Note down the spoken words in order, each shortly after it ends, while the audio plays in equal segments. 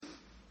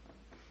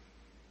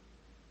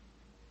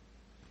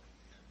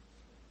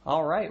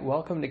All right,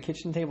 welcome to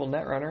Kitchen Table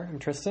Netrunner. I'm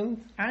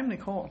Tristan. I'm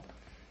Nicole.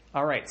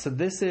 All right, so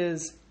this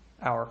is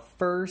our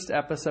first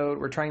episode.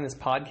 We're trying this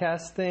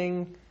podcast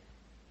thing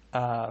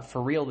for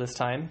real this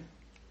time.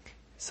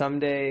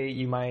 Someday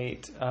you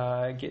might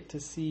get to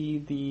see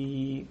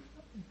the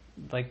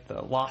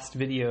lost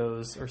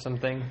videos or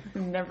something.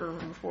 Never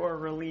before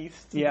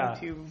released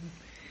YouTube.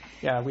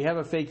 Yeah, we have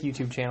a fake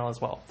YouTube channel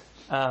as well.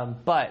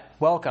 But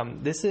welcome.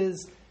 This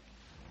is,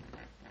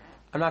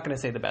 I'm not going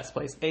to say the best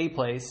place, a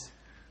place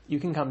you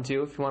can come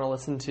to if you want to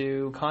listen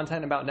to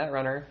content about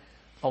Netrunner.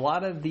 A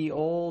lot of the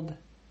old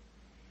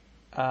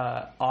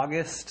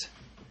August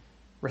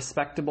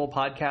respectable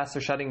podcasts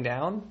are shutting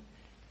down.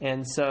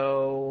 And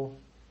so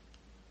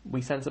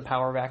we sense a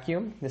power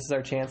vacuum. This is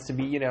our chance to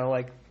be,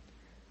 the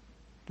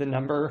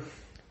number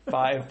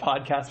 5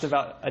 podcast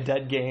about a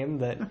dead game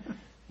that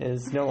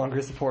is no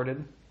longer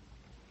supported.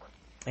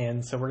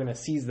 And so we're going to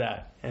seize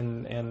that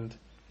and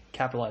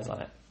capitalize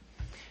on it.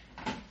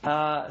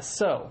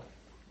 So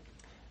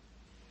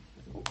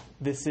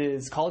this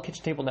is called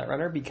Kitchen Table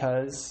Netrunner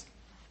because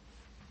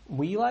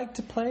we like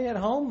to play at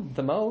home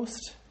the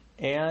most.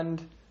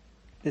 And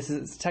this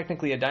is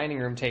technically a dining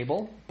room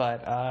table,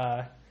 but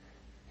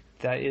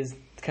that is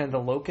kind of the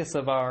locus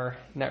of our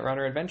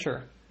Netrunner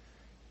adventure.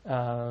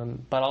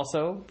 But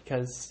also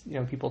because,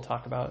 people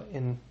talk about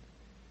in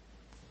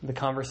the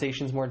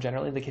conversations more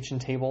generally, the kitchen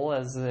table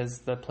as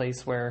the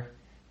place where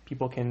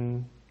people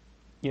can,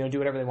 do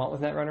whatever they want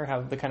with Netrunner,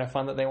 have the kind of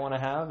fun that they want to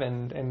have,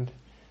 and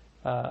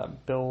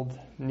build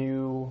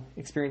new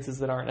experiences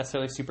that aren't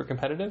necessarily super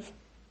competitive.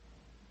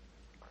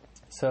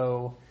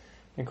 So,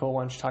 Nicole,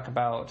 why don't you talk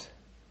about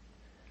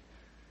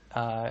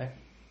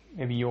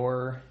maybe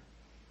your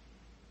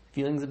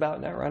feelings about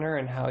Netrunner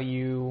and how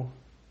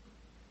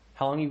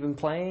long you've been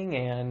playing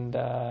and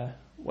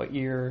what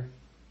you've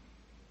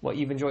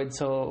enjoyed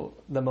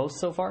the most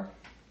so far?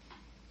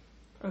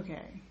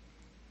 Okay.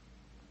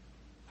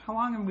 How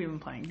long have we been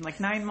playing? Like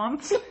 9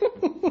 months?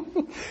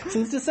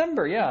 Since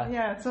December, yeah.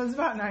 Yeah, so it's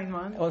about 9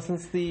 months. Well,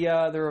 since the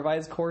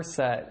revised core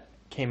set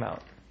came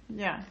out.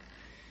 Yeah.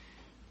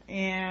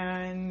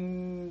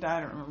 And I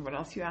don't remember what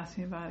else you asked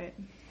me about it.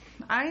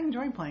 I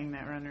enjoy playing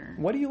Netrunner.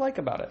 What do you like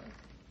about it?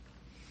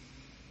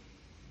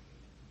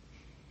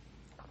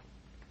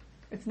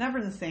 It's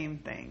never the same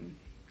thing.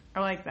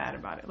 I like that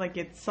about it. Like,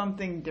 it's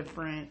something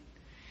different,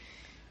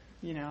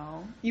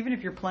 even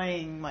if you're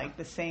playing,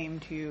 the same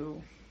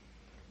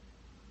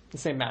the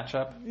same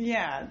matchup.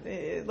 Yeah,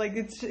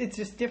 it's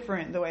just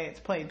different the way it's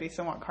played based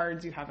on what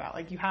cards you have out.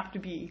 Like, you have to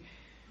be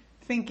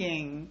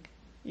thinking,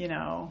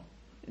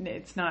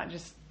 it's not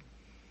just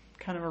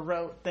kind of a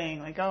rote thing.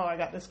 Like, oh, I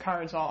got this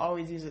card, so I'll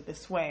always use it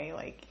this way.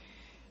 Like,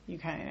 you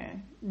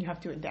have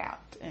to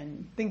adapt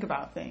and think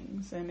about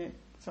things,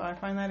 so I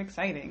find that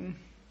exciting.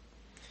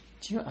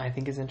 Do you know what I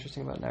think is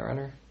interesting about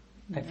Netrunner?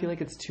 Yeah. I feel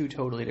like it's 2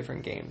 totally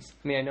different games.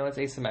 I mean, I know it's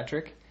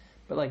asymmetric,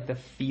 but the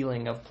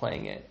feeling of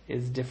playing it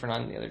is different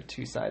on the other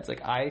 2 sides.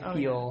 I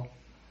feel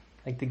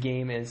like the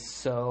game is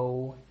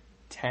so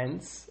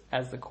tense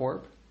as the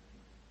corp,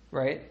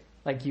 right?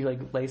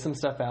 You lay some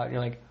stuff out and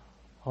you're like,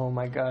 oh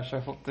my gosh, I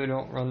hope they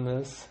don't run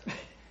this.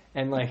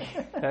 And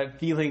that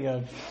feeling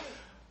of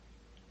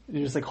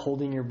you're just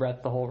holding your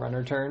breath the whole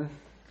runner turn.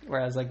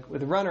 Whereas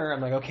with runner,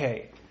 I'm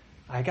okay,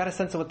 I got a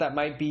sense of what that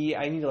might be.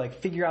 I need to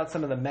figure out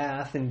some of the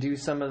math and do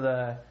some of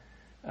the,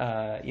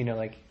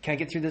 can I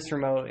get through this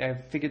remote? I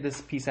figured this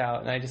piece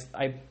out. And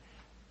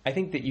I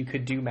think that you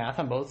could do math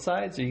on both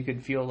sides, or you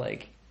could feel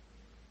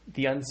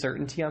the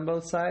uncertainty on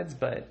both sides,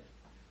 but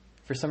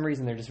for some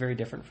reason they're just very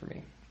different for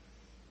me.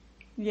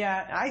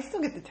 Yeah, I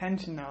still get the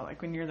tension though,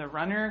 when you're the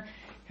runner,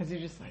 because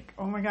you're just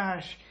oh my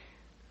gosh,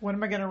 what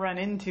am I going to run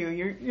into?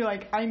 You're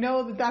I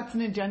know that that's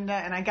an agenda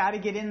and I got to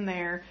get in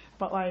there,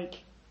 but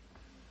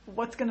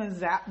what's going to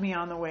zap me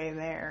on the way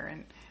there?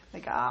 And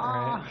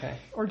right, okay.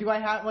 Or do I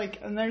have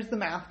and there's the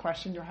math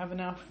question. Do I have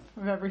enough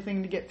of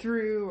everything to get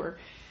through? Or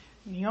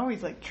you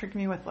always trick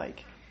me with I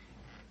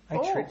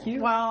trick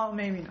you? Well,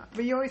 maybe not.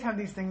 But you always have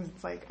these things.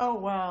 It's oh,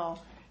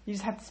 well, you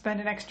just have to spend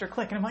an extra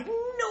click. And I'm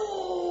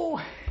no,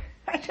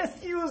 I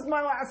just used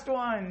my last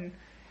one.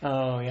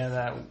 Oh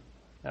yeah.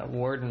 That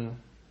warden.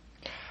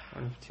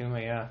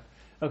 Yeah.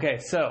 Okay,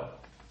 so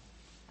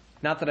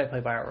not that I play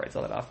Bio Rights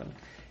all that often.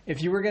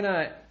 If you were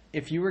gonna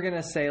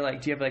say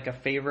do you have a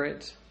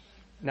favorite?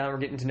 Now we're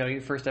getting to know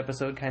you, first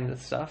episode kind of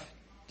stuff.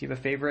 Do you have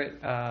a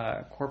favorite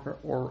corporate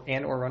or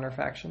runner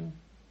faction?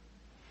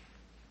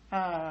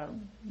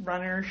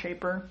 Runner,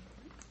 Shaper.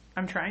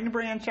 I'm trying to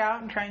branch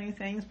out and try new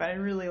things, but I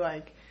really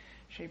like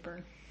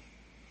Shaper.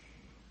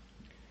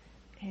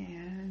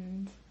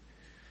 And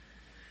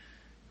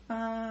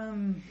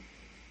on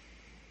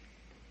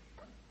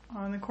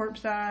the corp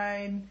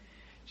side,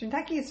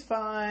 Kentucky is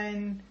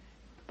fun,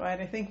 but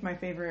I think my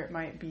favorite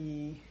might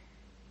be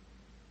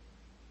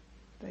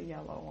the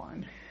yellow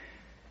one.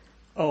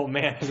 Oh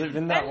man, has it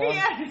been that long?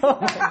 Oh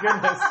my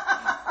goodness.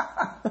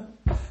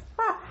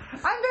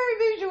 I'm very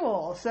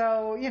visual,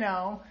 so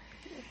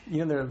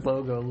Their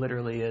logo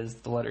literally is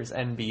the letters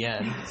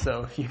NBN,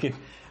 so if you can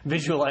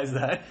visualize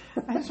that.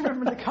 I just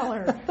remember the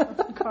color of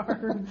the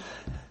card.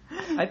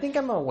 I think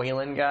I'm a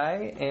Wayland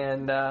guy,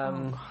 and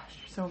oh gosh,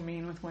 you're so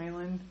mean with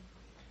Wayland.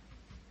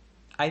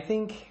 I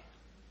think,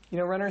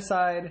 runner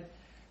side,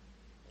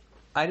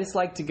 I just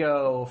like to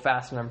go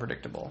fast and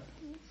unpredictable,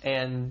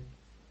 and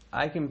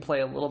I can play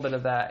a little bit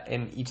of that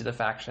in each of the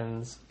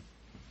factions.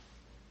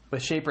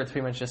 With Shaper, it's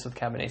pretty much just with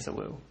Cabanesa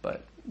Wu,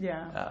 but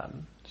yeah,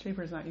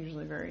 Shaper's not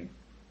usually very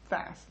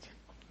fast,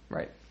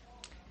 right?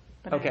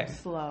 But okay,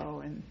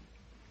 slow and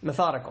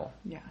methodical.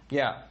 Yeah.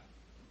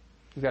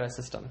 You've got a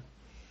system.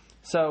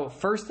 So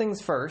first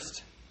things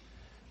first,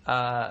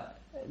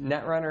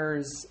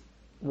 Netrunner's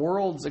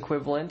Worlds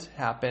equivalent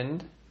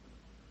happened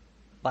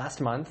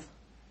last month.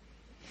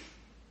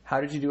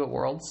 How did you do at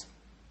Worlds?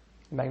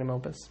 Magnum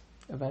Opus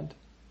event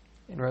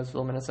in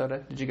Roseville,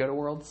 Minnesota. Did you go to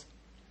Worlds?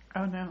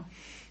 Oh no.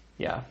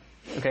 Yeah.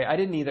 Okay, I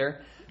didn't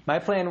either. My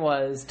plan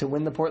was to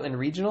win the Portland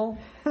Regional,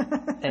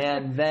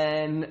 and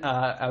then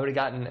I would have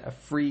gotten a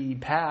free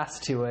pass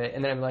to it,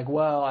 and then I'm like,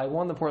 well, I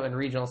won the Portland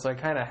Regional, so I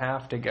kind of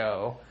have to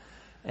go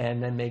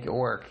and then make it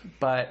work.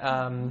 But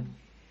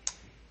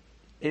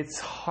it's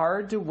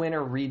hard to win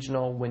a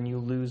regional when you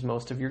lose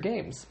most of your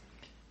games.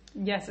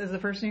 Yes, as the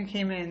person who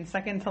came in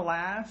second to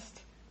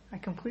last, I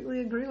completely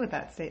agree with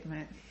that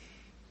statement.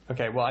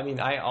 Okay, well, I mean,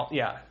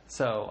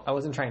 so I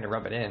wasn't trying to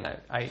rub it in.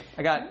 I think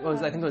I got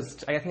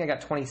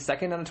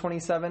 22nd out of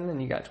 27,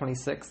 and you got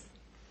 26th.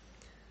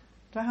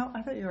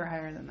 I thought you were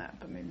higher than that,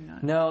 but maybe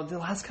not. No, the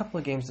last couple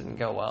of games didn't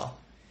go well.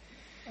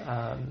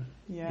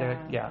 There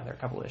are a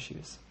couple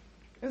issues.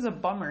 It was a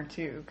bummer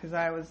too, because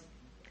I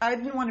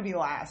didn't want to be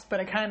last, but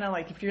I kind of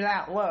like, if you're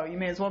that low, you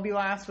may as well be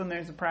last when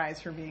there's a prize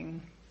for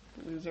being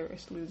the loser.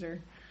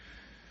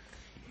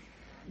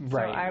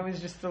 Right. So I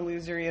was just the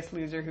loseriest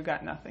loser who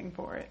got nothing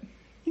for it.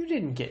 You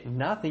didn't get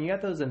nothing. You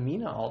got those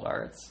Amina alt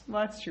arts.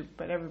 Well, that's true,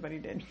 but everybody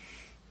did.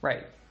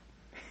 Right.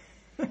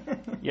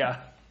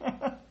 Yeah.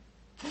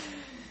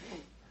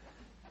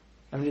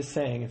 I'm just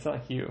saying, it's not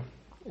like you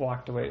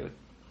walked away with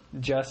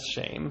just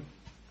shame.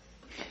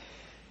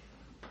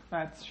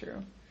 That's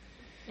true.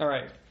 All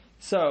right.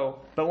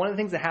 So, but one of the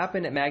things that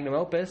happened at Magnum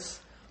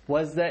Opus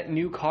was that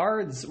new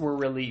cards were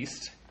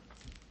released.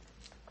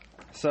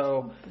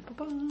 So,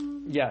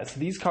 yeah, so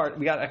these cards,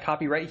 we got a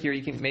copy right here.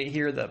 You can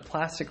hear the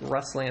plastic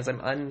rustling as I'm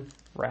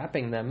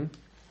unwrapping them.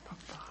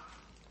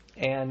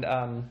 And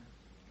I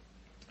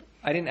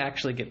didn't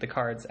actually get the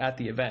cards at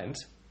the event.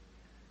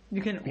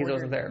 You can because I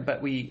wasn't there,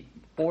 but we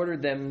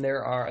ordered them.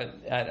 There are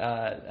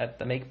at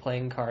the Make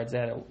Playing Cards. They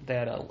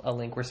had a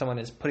link where someone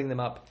is putting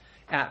them up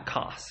at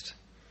cost.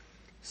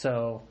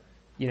 So,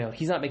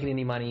 he's not making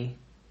any money.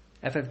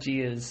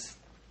 FFG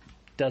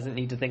doesn't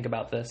need to think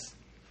about this.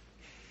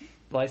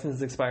 The license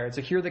is expired.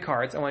 So here are the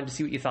cards. I wanted to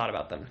see what you thought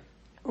about them.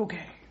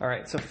 Okay. All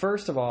right. So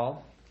first of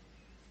all,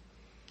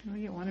 can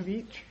we get one of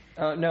each?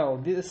 No,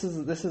 this is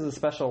a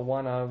special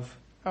one of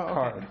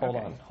card. Okay.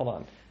 Hold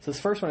on. So this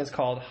first one is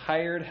called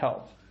Hired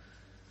Help.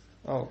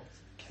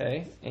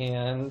 Okay,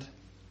 and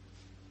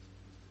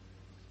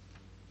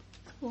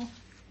cool.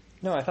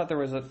 No, I thought there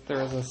was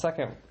a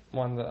second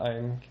one that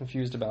I'm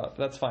confused about.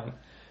 That's fine.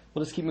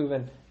 We'll just keep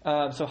moving.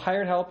 So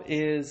Hired Help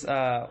is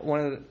one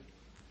of the...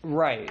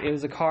 Right. It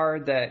was a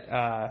card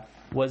that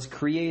was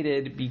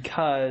created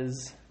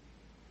because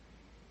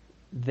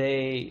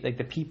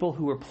the people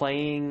who were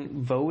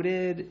playing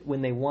voted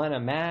when they won a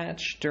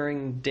match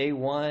during day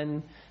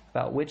one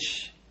about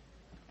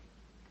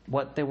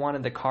what they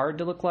wanted the card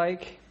to look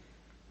like.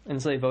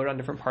 And so they voted on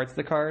different parts of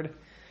the card.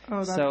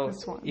 Oh, that's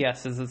this one.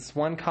 Yes, it's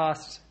one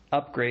cost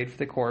upgrade for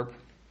the corp.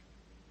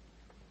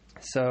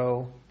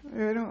 So...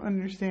 I don't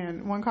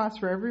understand. One cost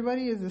for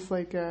everybody? Is this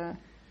like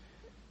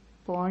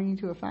belonging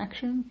to a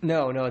faction?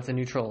 No, it's a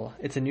neutral.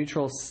 It's a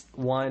neutral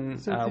one.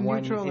 So it's a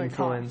one neutral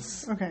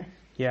influence. Okay.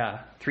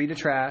 Yeah, 3 to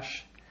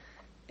trash,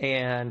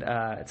 and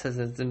it says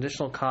it's an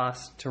additional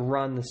cost to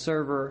run the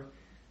server.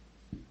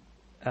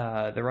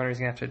 The runner's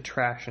gonna have to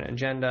trash an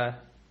agenda,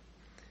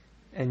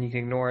 and you can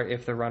ignore it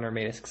if the runner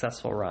made a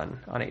successful run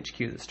on HQ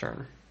this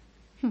turn.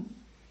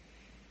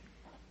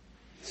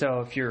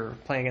 So if you're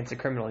playing against a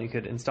criminal, you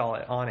could install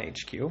it on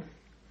HQ,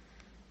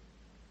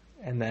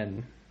 and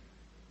then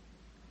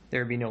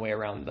there would be no way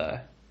around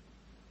the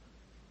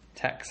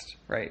text,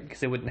 right?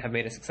 Because they wouldn't have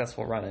made a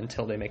successful run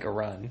until they make a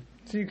run.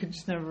 So you could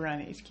just never run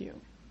HQ.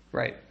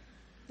 Right.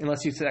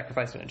 Unless you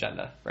sacrificed an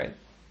agenda, right?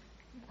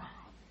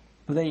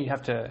 But then you'd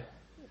have to...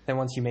 Then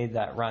once you made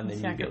that run, then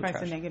you'd be able to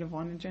sacrifice trash. a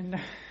 -1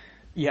 agenda.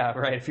 Yeah,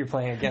 right. If you're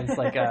playing against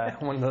like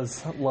one of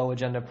those low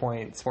agenda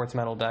point sports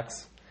medal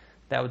decks,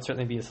 that would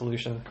certainly be a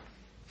solution.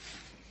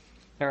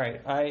 All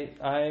right.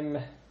 I'm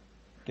going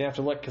to have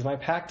to look because my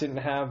pack didn't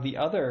have the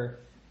other...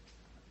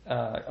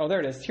 there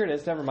it is. Here it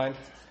is. Never mind.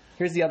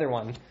 Here's the other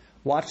one.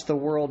 Watch the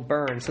World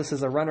Burn. So this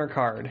is a runner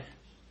card.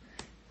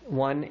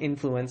 1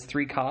 influence,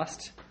 3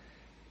 cost.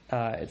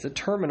 It's a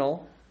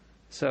terminal.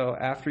 So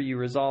after you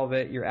resolve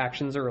it, your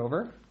actions are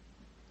over.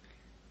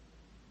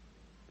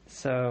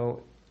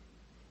 So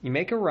You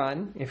make a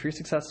run. If you're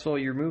successful,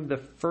 you remove the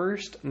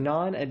first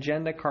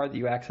non-agenda card that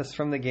you access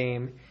from the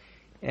game.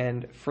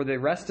 And for the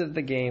rest of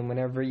the game,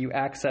 whenever you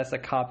access a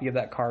copy of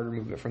that card,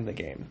 remove it from the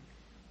game.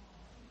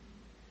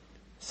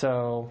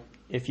 So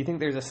if you think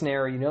there's a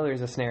snare, or you know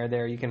there's a snare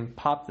there, you can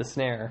pop the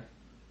snare.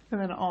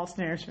 And then all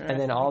snares for the And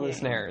then all the game.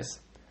 snares.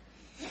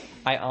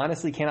 I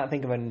honestly cannot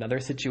think of another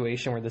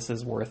situation where this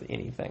is worth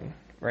anything,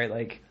 right?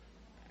 Like,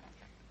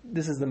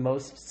 this is the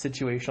most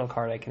situational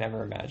card I can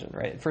ever imagine,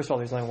 right? First of all,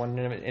 there's only one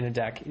in a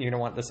deck, and you're going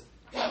to want this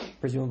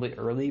presumably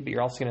early, but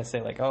you're also going to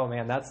say, like, oh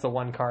man, that's the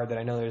one card that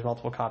I know there's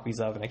multiple copies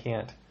of and I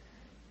can't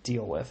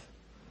deal with,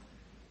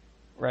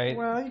 right?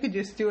 Well, you could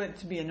just do it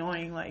to be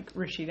annoying, like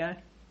Rashida.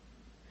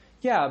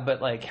 Yeah,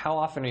 but like, how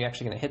often are you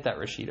actually going to hit that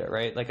Rashida,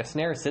 right? Like, a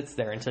snare sits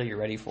there until you're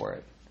ready for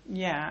it.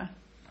 Yeah.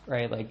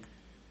 Right? Like,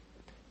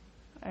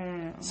 I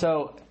don't know.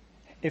 so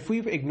if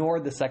we've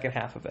ignored the second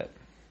half of it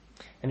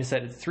and just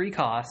said it's 3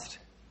 cost,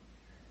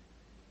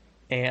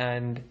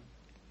 and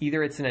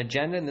either it's an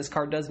agenda and this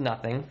card does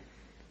nothing,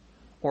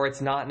 or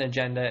it's not an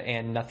agenda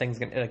and nothing's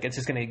gonna, like, it's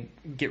just gonna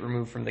get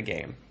removed from the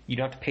game. You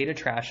don't have to pay to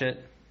trash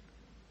it.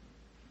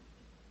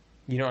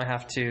 You don't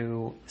have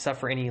to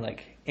suffer any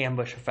like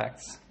ambush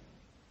effects.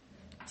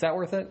 Is that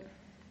worth it?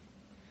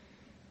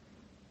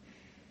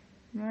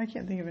 No, I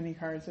can't think of any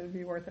cards that would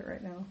be worth it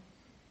right now.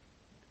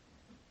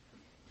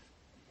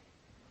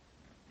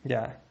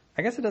 Yeah.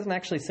 I guess it doesn't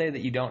actually say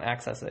that you don't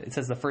access it. It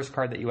says the first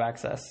card that you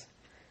access.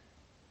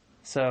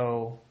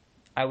 So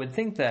I would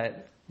think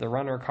that the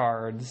runner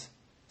cards,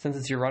 since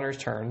it's your runner's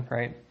turn,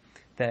 right,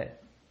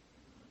 that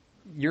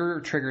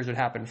your triggers would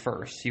happen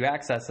first. You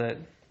access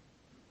it.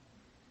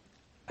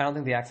 I don't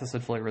think the access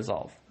would fully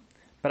resolve.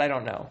 But I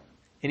don't know.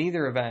 In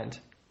either event,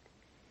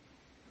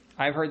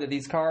 I've heard that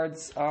these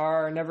cards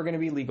are never going to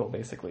be legal,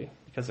 basically,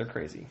 because they're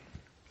crazy.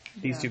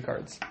 These 2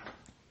 cards.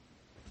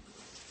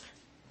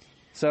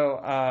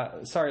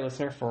 So, sorry,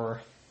 listener,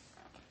 for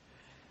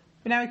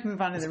But now we can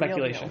move on to the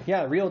speculation. real deal.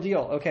 Yeah, real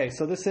deal. Okay,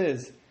 so this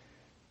is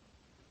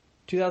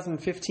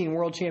 2015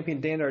 World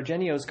Champion Dan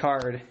D'Argenio's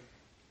card,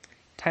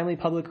 timely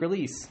public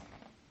release.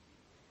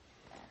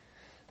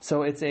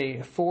 So it's a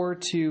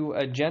 4/2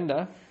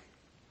 agenda,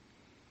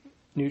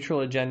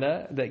 neutral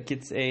agenda that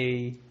gets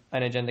an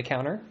agenda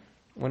counter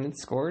when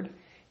it's scored.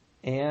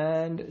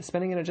 And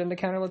spending an agenda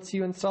counter lets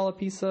you install a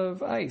piece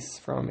of ice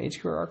from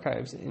HQ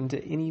Archives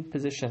into any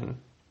position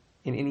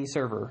in any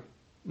server,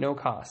 no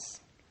costs.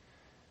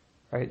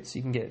 Right? So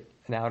you can get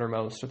an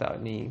outermost without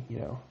any,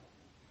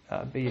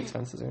 big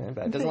expenses or anything like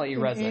that. It doesn't let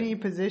you res it. In any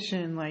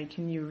position, like,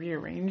 can you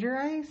rearrange your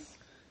ice?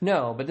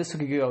 No, but this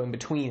could go in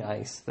between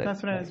ice.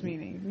 That's what I was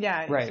meaning.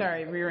 Yeah, right.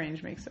 Sorry,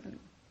 rearrange makes sense.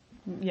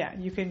 Yeah,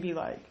 you can be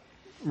like...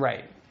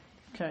 Right.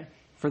 Okay.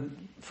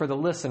 For the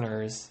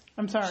listeners,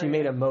 I'm sorry. She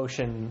made a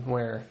motion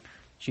where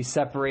she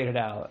separated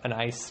out an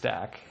ice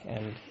stack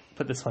and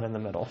put this one in the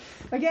middle.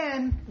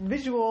 Again,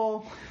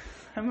 visual.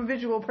 I'm a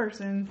visual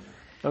person.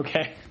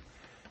 Okay.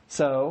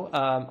 So,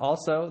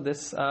 also,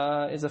 this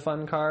is a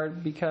fun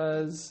card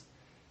because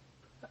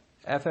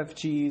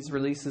FFG's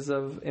releases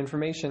of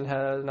information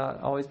have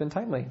not always been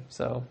timely.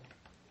 So,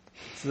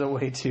 this is a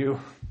way to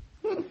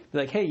be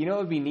like, hey, you know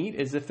what would be neat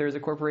is if there's a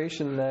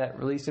corporation that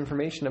released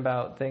information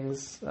about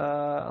things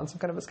on some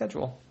kind of a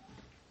schedule.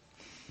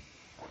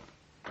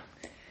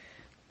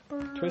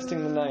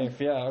 Twisting the knife.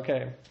 Yeah,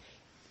 okay.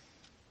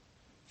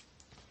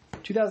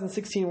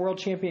 2016 World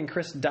Champion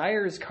Chris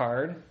Dyer's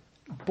card,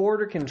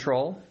 Border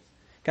Control.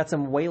 Got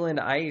some Wayland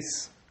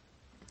Ice.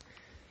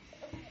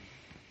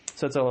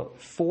 So it's a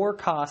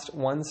 4-cost,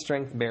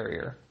 1-strength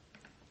barrier.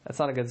 That's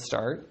not a good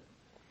start.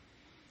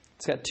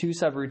 It's got 2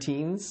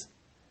 subroutines.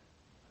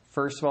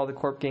 First of all, the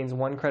corp gains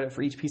 1 credit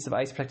for each piece of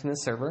ice protecting the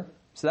server.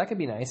 So that could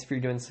be nice if you're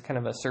doing kind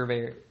of a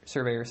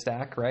surveyor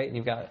stack, right? And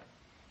you've got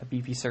a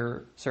BP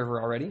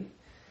server already.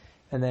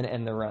 And then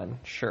end the run,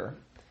 sure.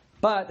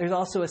 But there's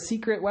also a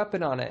secret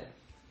weapon on it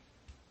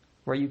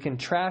where you can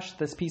trash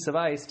this piece of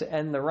ice to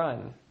end the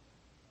run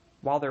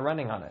while they're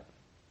running on it.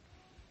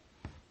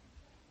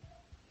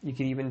 You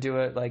could even do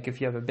it like if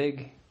you have a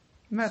big...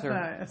 That's not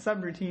a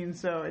subroutine,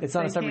 so it's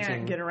not a subroutine. They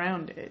can't get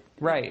around it.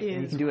 Right.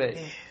 You can do it.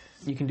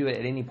 You can do it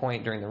at any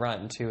point during the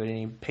run, too, at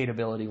any paid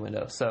ability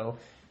window. So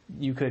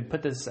you could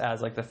put this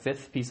as like the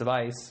 5th piece of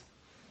ice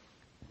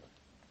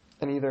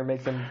and either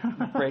make them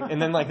break,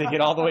 and then like they get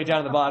all the way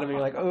down to the bottom and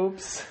you're like,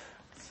 oops.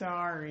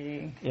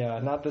 Sorry. Yeah,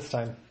 not this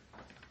time.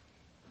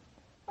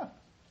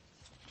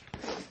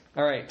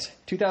 All right,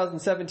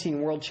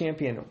 2017 World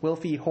Champion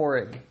Wilfie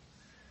Horrig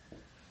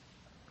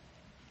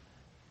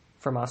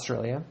from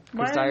Australia.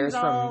 Chris Dyer's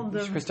from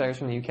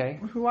the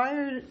UK.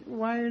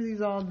 Why are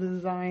these all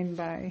designed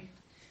by?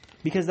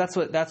 Because that's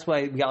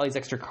why we got all these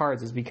extra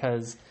cards, is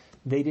because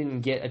they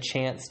didn't get a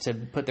chance to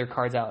put their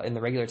cards out in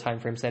the regular time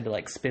frame, so they had to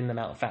like spin them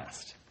out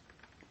fast.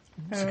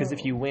 Because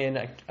if you win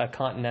a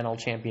continental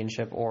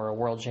championship or a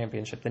world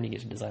championship, then you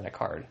get to design a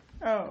card.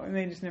 Oh, and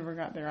they just never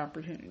got their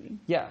opportunity.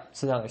 Yeah,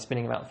 so now they're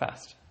spinning them out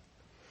fast.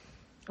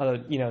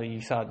 Although,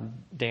 you saw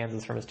Dan's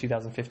is from his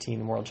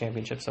 2015 World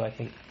Championship, so I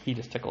think he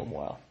just took a little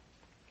while.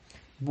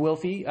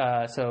 Wilfie,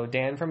 so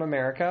Dan from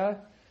America,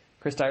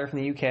 Chris Dyer from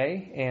the UK,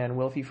 and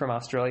Wilfie from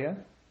Australia.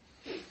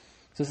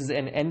 So this is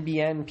an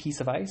NBN piece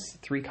of ice,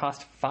 3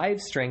 cost, 5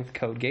 strength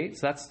code gate.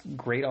 So that's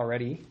great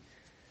already,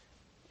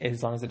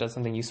 as long as it does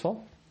something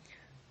useful.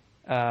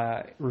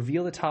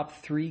 Reveal the top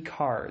 3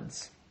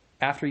 cards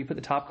after you put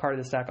the top card of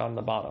the stack on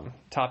the bottom.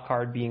 Top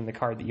card being the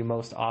card that you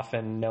most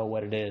often know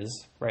what it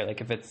is, right? Like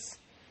if it's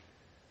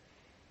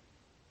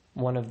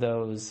one of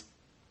those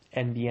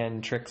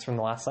NBN tricks from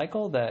the last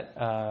cycle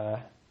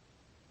that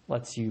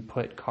lets you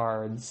put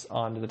cards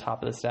onto the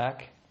top of the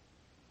stack.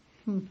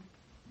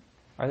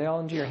 Are they all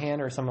into your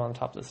hand or some on the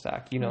top of the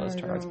stack? You know those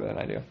cards better than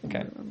I do.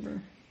 Okay.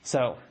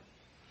 So,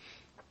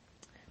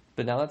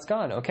 but now that's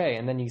gone. Okay,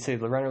 and then you say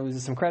the runner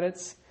loses some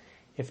credits.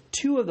 If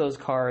 2 of those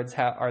cards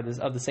are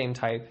of the same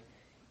type,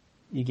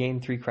 you gain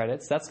 3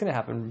 credits. That's going to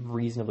happen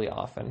reasonably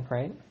often,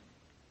 right?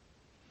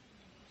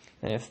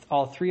 And if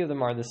all 3 of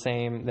them are the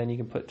same, then you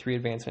can put 3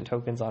 advancement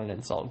tokens on an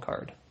installed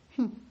card.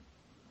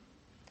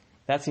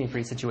 That's going to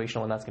be pretty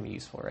situational, and that's going to be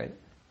useful, right?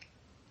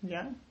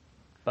 Yeah.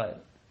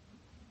 But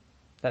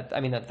that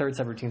 3rd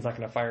subroutine is not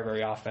going to fire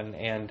very often,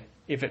 and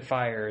if it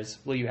fires,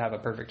 will you have a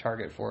perfect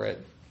target for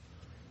it?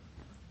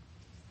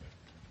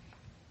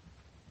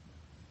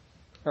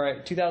 All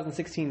right,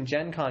 2016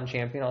 Gen Con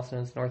champion, also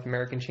known as North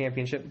American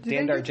Championship,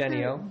 Dan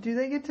Dargenio. Do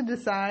they get to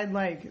decide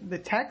like the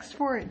text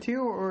for it too,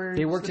 or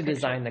they work to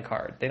design the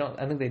card? They don't.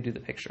 I think they do the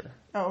picture.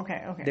 Oh,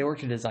 okay. They work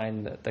to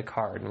design the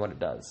card and what it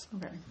does.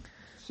 Okay,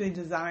 so they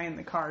design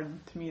the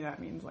card. To me, that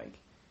means like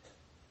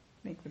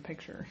make the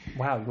picture.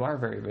 Wow, you are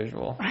very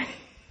visual.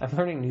 I'm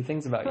learning new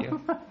things about you.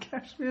 Oh my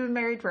gosh, we've been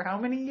married for how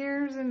many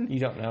years? And you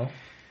don't know.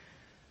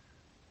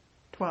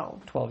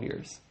 12. 12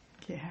 years.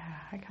 Yeah,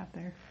 I got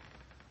there.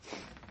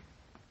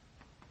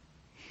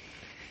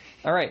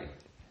 All right.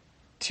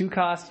 2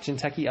 cost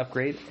Jinteki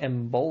upgrade,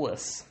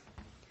 Embolus.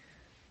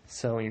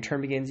 So when your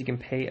turn begins, you can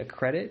pay a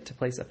credit to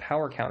place a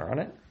power counter on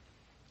it.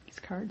 These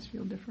cards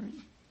feel different.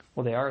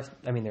 Well, they are.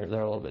 I mean, they're a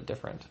little bit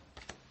different.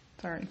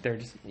 Sorry. They're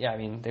just. Yeah, I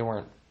mean, they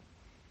weren't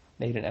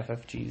made in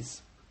FFGs.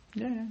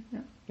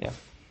 Yeah.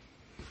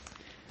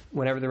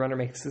 Whenever the runner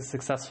makes a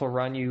successful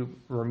run, you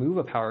remove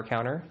a power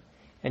counter,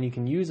 and you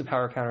can use a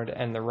power counter to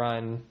end the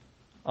run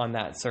on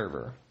that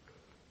server.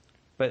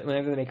 But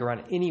whenever they make a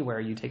run anywhere,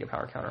 you take a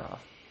power counter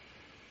off.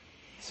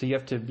 So you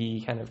have to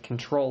be kind of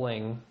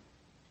controlling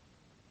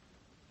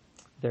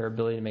their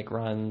ability to make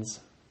runs.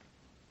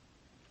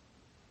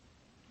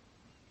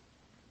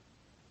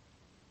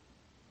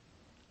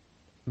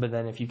 But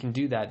then if you can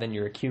do that, then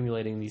you're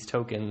accumulating these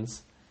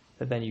tokens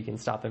that then you can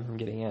stop them from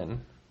getting in.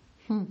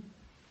 I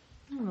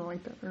don't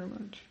like that very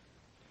much.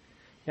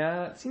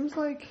 Yeah, it seems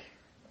like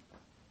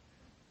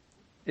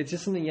it's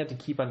just something you have to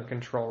keep under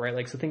control, right?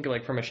 Like, so think of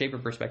like from a shaper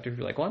perspective,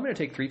 you're like, well, I'm going to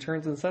take 3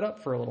 turns and set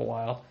up for a little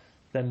while.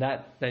 Then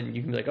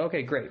you can be like,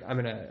 okay, great,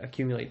 I'm going to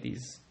accumulate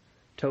these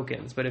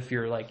tokens. But if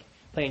you're like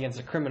playing against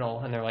a criminal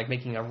and they're like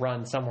making a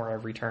run somewhere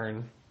every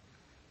turn,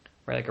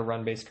 right? Like a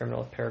run-based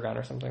criminal with Paragon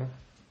or something.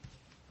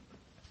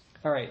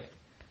 All right,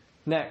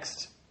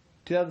 next,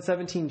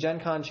 2017 Gen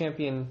Con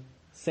champion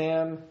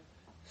Sam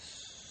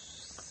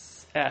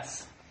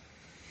S.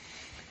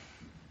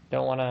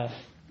 Don't want to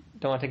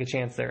take a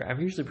chance there. I'm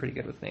usually pretty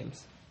good with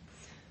names.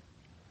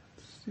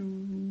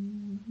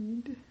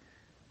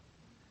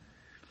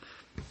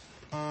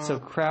 So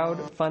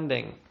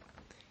crowdfunding.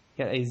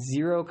 You got a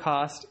 0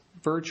 cost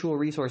virtual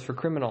resource for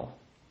criminal.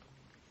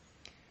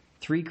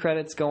 3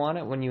 credits go on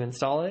it when you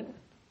install it.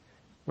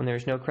 When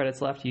there's no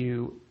credits left,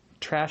 you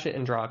trash it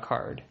and draw a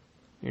card.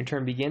 When your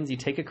turn begins, you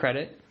take a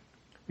credit.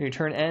 When your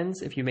turn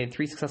ends, if you made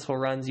 3 successful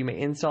runs, you may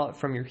install it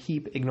from your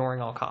heap,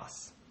 ignoring all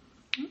costs.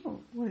 Oh,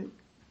 wait.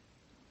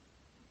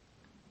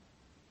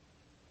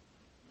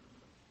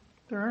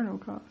 There are no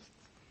costs.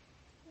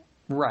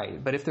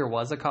 Right, but if there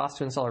was a cost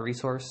to install a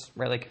resource,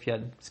 right, like if you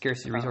had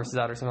scarcity resources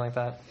out or something like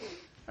that.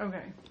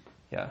 Okay.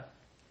 Yeah.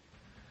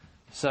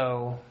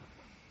 So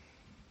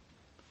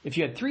if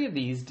you had 3 of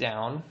these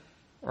down,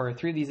 or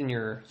 3 of these in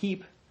your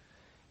heap,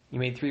 you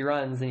made 3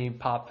 runs, then you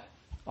pop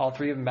all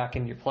 3 of them back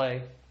into your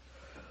play,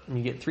 and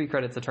you get 3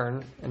 credits a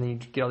turn, and then you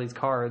get all these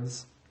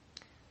cards.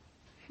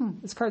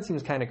 This card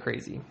seems kind of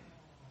crazy.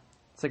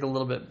 It's like a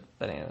little bit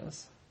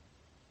bananas.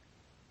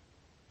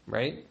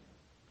 Right?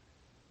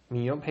 I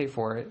mean, you don't pay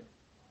for it.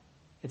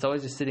 It's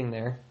always just sitting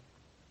there.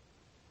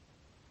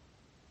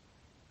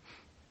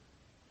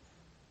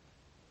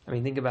 I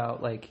mean, think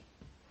about, like,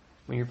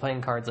 when you're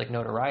playing cards like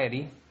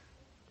Notoriety,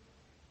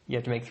 you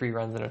have to make 3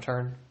 runs in a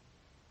turn.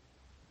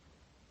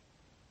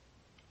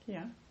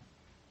 Yeah.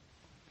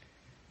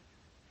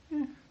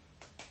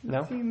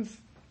 No? It seems,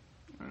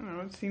 I don't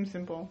know, it seems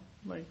simple.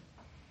 Like,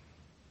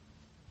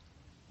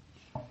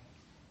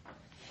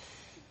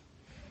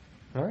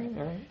 All right.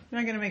 you're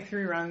not going to make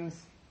 3 runs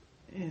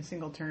in a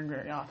single turn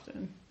very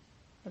often.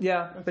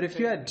 That's but if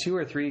you had 2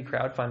 or 3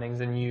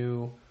 crowdfundings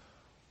and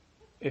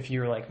if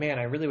you were like, man,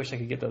 I really wish I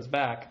could get those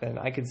back, then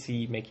I could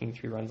see making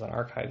 3 runs on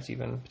archives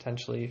even,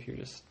 potentially, if you're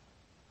just,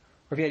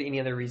 or if you had any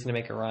other reason to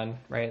make a run,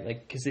 right?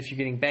 Like, because if you're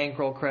getting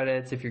bankroll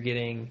credits, if you're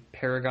getting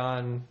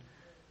Paragon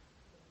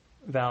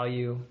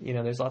value,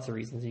 there's lots of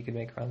reasons you could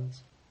make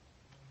runs.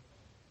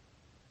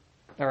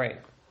 All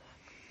right.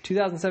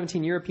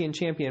 2017 European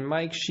Champion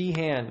Mike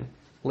Sheehan.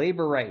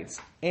 Labor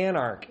Rights.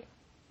 Anarch.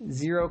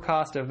 Zero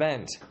cost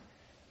event.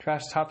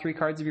 Trash the top 3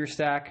 cards of your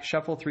stack.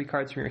 Shuffle 3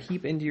 cards from your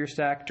heap into your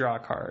stack. Draw a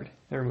card.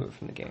 And remove it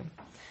from the game.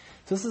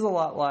 So this is a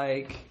lot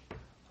like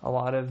a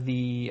lot of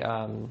the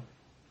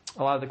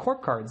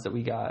corp cards that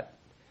we got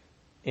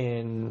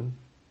in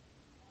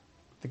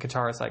the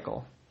Katara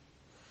cycle.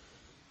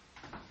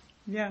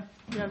 Yeah,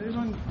 there's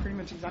one pretty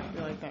much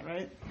exactly like that,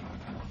 right?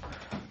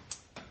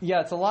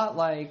 Yeah, it's a lot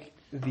like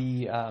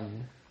the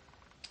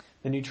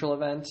neutral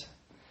event,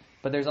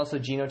 but there's also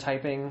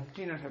genotyping.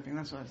 Genotyping,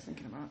 that's what I was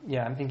thinking about.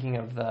 Yeah, I'm thinking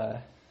of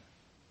the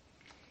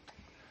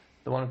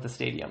one with the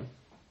stadium.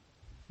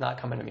 Not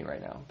coming to me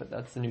right now, but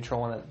that's the neutral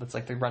one. That's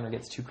like the runner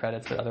gets 2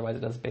 credits, but otherwise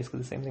it does basically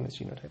the same thing as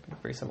genotyping.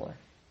 Very similar.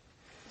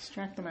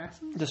 Distract the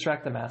masses?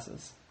 Distract the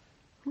masses.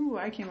 Ooh,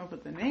 I came up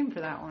with the name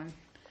for that one.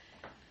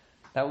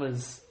 That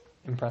was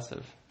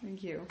impressive.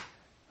 Thank you.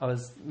 I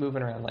was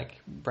moving around like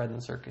bread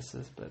and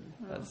circuses, but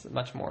that's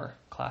much more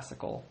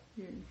classical.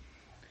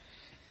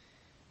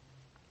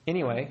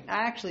 Anyway.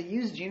 I actually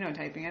use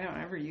genotyping. I don't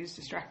ever use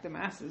distract the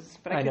masses,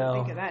 but I couldn't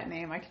think of that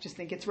name. I could just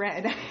think it's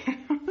red.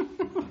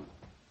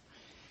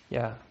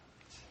 Yeah.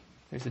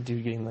 There's a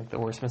dude getting like the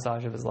worst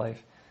massage of his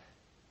life.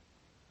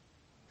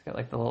 He's got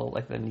like the little,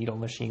 like the needle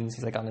machines.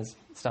 He's like on his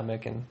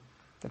stomach and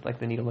like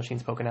the needle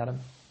machines poking at him.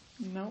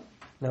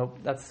 Nope,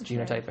 that's it's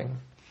genotyping. Red.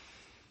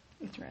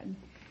 It's red.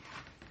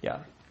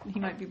 Yeah. He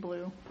might be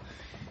blue.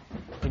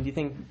 And do you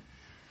think...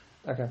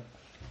 Okay.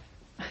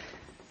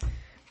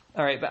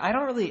 All right, but I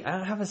don't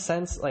have a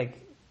sense, like...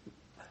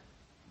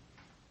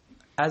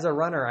 As a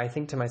runner, I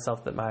think to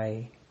myself that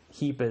my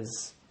heap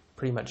is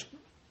pretty much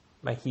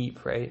my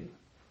heap, right?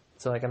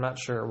 So, like, I'm not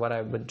sure what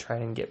I would try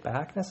and get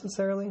back,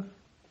 necessarily.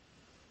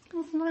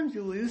 Well, sometimes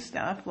you lose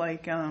stuff,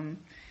 like...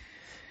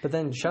 But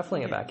then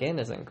shuffling it back in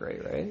isn't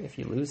great, right? If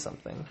you lose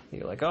something,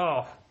 you're like,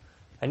 oh,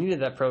 I needed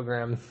that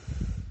program.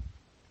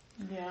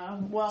 Yeah,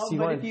 well, so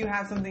but if you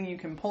have something you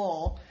can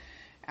pull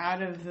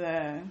out of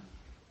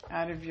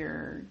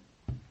your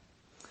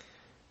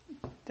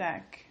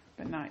deck,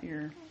 but not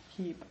your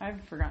heap.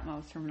 I've forgotten all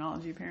this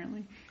terminology,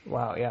 apparently.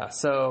 Wow, yeah.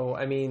 So,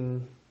 I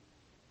mean,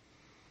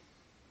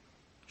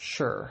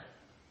 sure.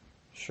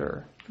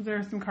 There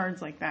are some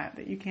cards like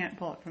that you can't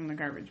pull it from the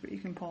garbage, but you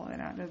can pull it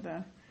out of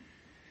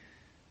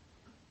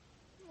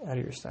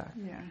your stack.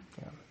 Yeah.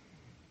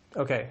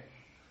 Okay.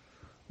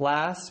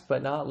 Last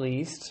but not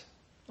least,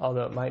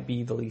 although it might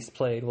be the least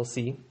played, we'll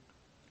see.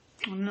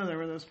 I know there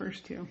were those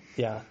first 2.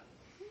 Yeah.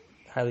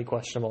 Highly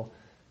questionable.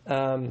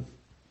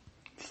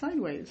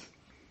 Sideways.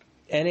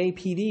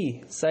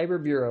 NAPD,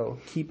 Cyber Bureau,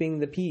 Keeping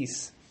the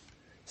Peace.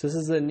 So this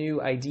is the new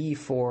ID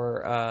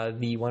for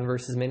the 1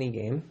 versus mini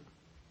game.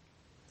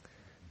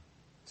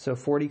 So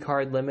 40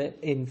 card limit,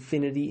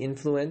 Infinity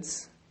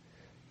Influence.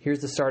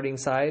 Here's the starting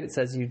side. It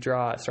says you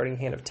draw a starting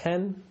hand of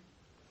 10.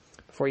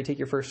 Before you take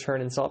your first turn,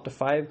 install up to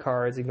 5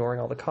 cards, ignoring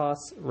all the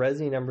costs. Res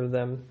any number of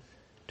them.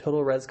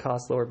 Total res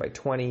cost lowered by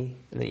 20,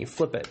 and then you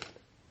flip it.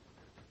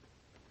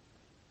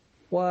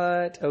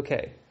 What?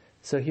 Okay.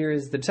 So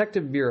here's the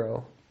Detective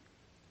Bureau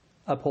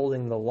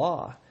upholding the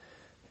law.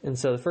 And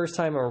so the first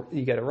time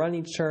you get a run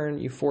each turn,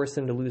 you force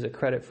them to lose a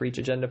credit for each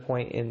agenda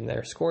point in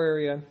their score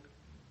area.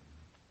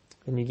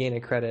 And you gain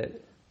a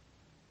credit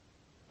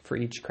for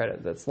each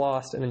credit that's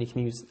lost, and then you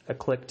can use a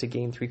click to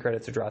gain 3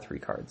 credits or draw 3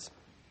 cards.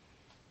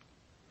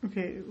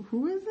 Okay,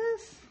 who is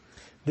this?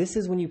 This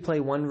is when you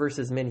play 1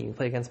 versus mini. You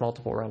play against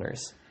multiple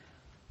runners.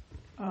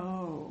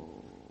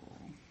 Oh.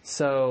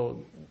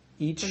 So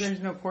each... So there's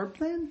no corp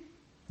then?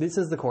 This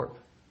is the corp.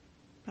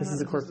 This is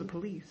the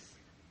police.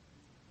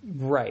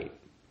 Right.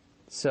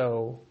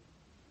 So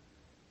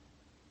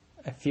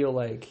I feel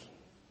like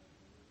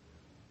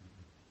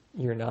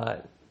you're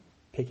not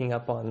picking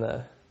up on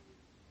the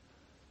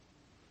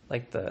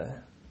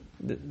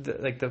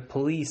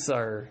police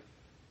are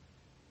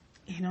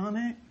in on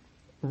it.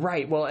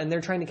 Right. Well, and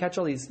they're trying to catch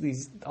all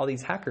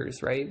these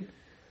hackers, right?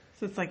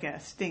 So it's like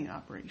a sting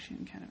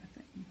operation kind of a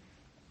thing.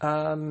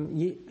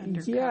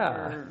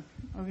 Yeah.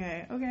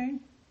 Okay.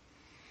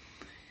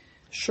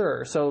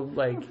 Sure. So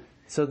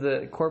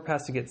the corp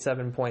has to get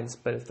 7 points,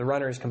 but if the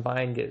runners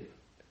combined get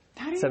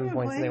 7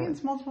 points, play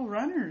against multiple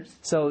runners.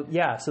 So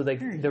yeah. So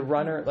the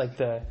runner, like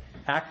the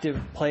active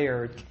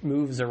player,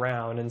 moves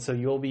around, and so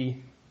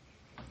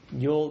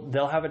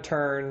they'll have a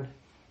turn,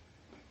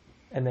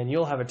 and then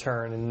you'll have a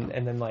turn,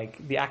 and then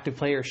like the active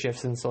player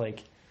shifts, and so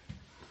like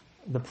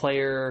the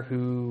player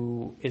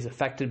who is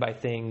affected by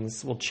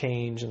things will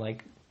change, and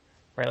like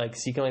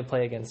so you can only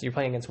you're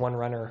playing against one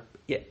runner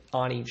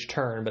on each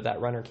turn, but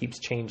that runner keeps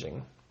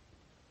changing.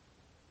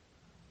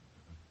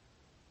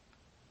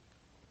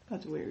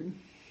 That's weird.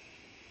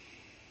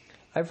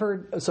 I've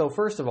heard, so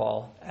first of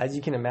all, as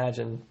you can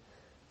imagine,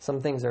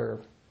 some things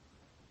are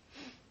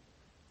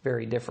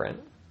very different,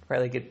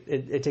 right? Like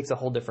it takes a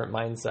whole different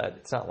mindset.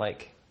 It's not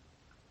like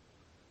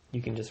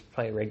you can just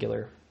play a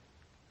regular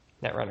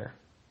Netrunner.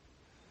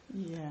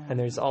 Yeah. And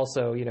there's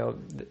also,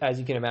 as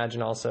you can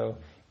imagine, also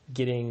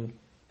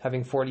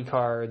having 40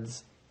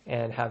 cards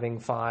and having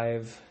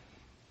 5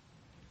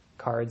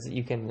 cards that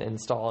you can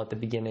install at the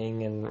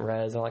beginning and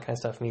res and all that kind of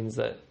stuff means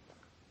that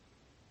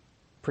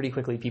pretty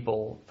quickly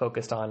people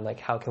focused on like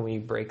how can we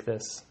break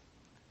this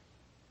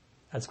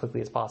as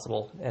quickly as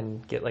possible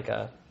and get like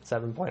a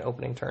 7-point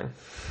opening turn.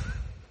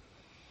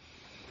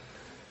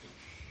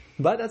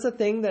 But that's a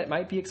thing that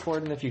might be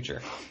explored in the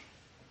future.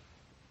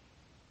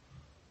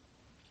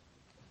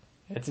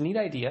 It's a neat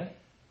idea.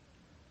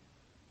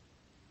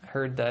 I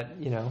heard that,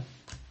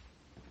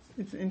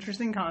 It's an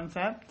interesting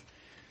concept.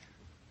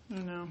 I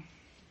don't know.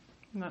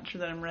 I'm not sure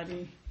that I'm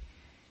ready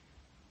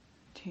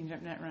to change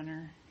up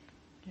Netrunner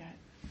yet.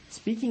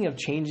 Speaking of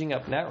changing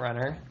up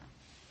Netrunner.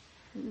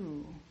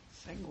 Ooh,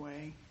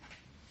 segue.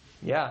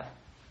 Yeah.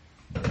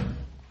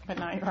 But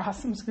not your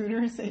awesome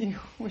scooters that you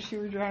wish you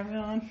were driving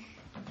on.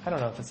 I don't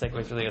know if the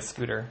Segway is really a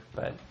scooter,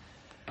 but...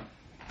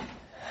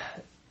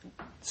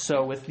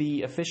 So with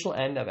the official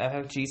end of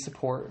FFG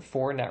support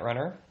for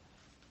Netrunner,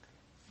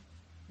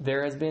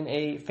 there has been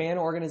a fan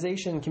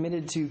organization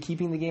committed to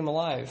keeping the game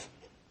alive.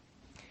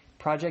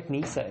 Project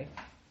NISEI.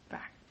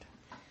 Fact.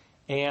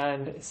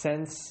 And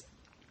since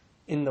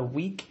in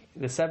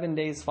the 7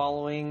 days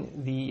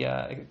following the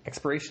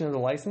expiration of the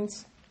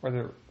license, or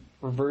the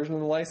reversion of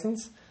the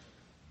license,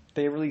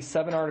 they released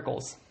 7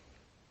 articles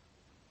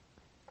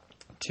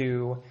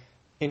to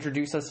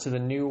introduce us to the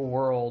new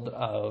world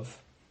of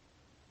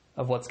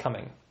what's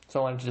coming. So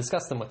I wanted to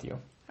discuss them with you.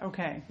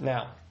 Okay.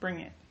 Now,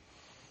 bring it.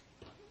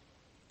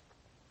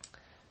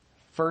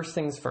 First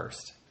things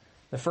first.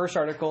 The first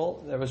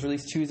article that was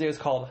released Tuesday was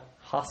called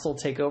Hostile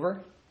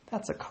Takeover.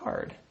 That's a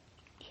card.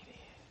 It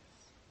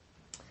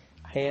is.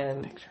 I know And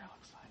what the picture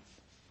looks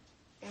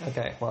like.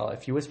 okay, well,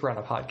 if you whisper on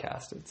a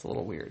podcast, it's a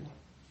little weird.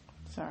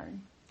 Sorry.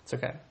 It's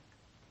okay.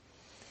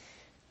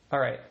 All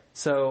right,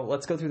 so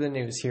let's go through the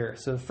news here.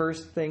 So the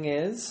first thing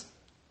is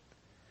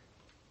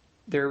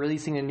they're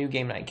releasing a new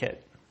game night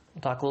kit.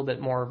 We'll talk a little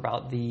bit more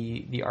about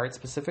the art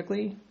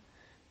specifically,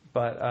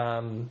 but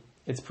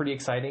it's pretty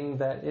exciting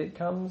that it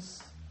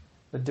comes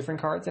with different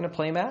cards and a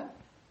playmat.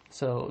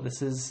 So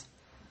this is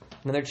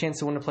another chance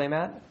to win a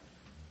playmat.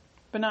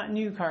 But not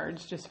new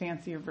cards, just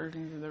fancier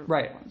versions of the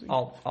Right,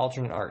 ones.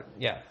 alternate art,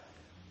 yeah.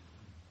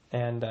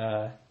 And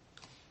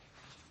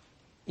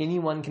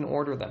anyone can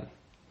order them.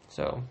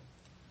 So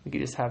we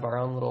could just have our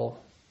own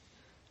little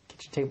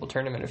kitchen table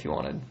tournament if you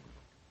wanted.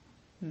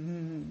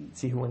 Mm-hmm.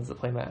 See who wins the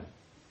playmat.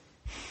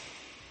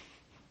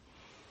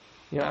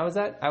 I was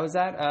at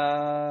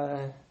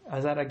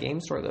a game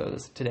store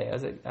today.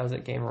 I was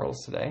at Game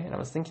Rolls today, and I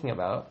was thinking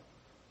about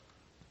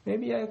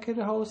maybe I could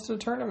host a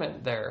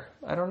tournament there.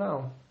 I don't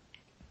know.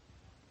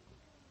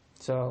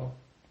 So,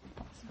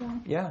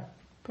 Possible. Yeah.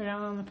 Put it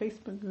out on the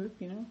Facebook group,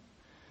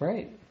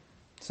 Right.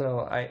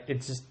 So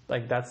it's just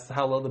like that's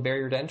how low the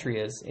barrier to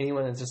entry is.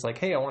 Anyone that's just like,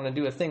 hey, I want to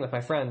do a thing with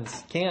my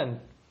friends can.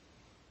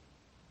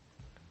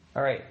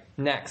 All right.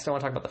 Next, I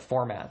want to talk about the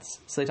formats.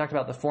 So they talked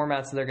about the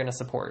formats that they're going to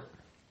support.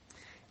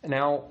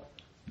 Now,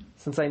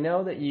 since I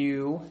know that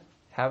you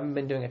haven't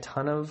been doing a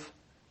ton of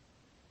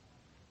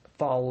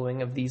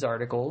following of these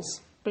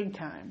articles, Big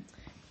time.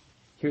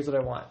 here's what I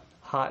want.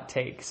 Hot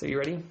takes. Are you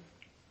ready?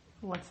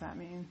 What's that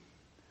mean?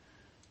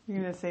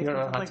 You're going to say You don't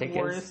know what hot something like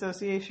take word is?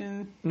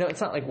 association? No, it's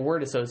not like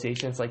word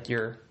association. It's like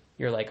your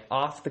like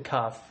off the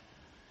cuff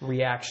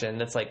reaction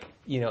that's like,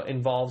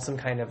 involves some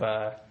kind of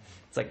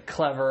it's like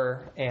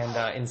clever and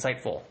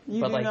insightful.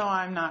 You but do like, know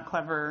I'm not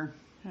clever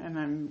and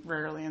I'm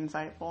rarely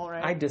insightful,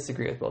 right? I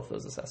disagree with both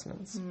those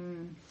assessments.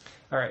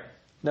 All right.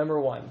 Number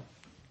 1,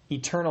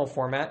 eternal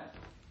format.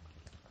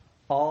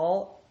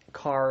 All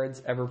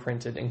cards ever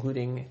printed,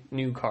 including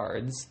new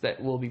cards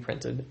that will be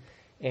printed,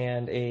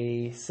 and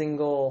a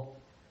single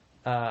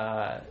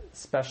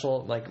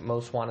special, like,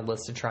 most wanted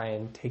list to try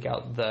and take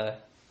out the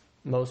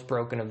most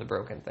broken of the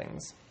broken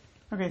things.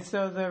 Okay,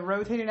 so the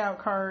rotated out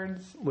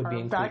cards Would be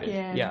are back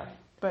included, in, yeah.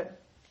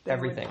 but they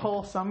Everything. would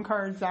pull some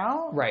cards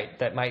out? Right.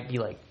 That might be,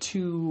 like,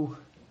 too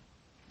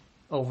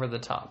over the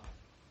top.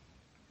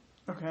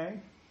 Okay.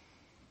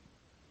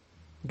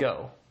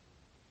 Go.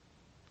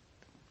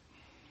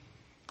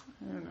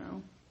 I don't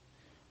know.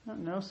 I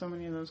don't know so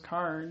many of those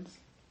cards.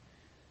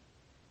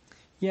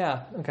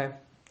 Yeah, okay.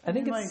 I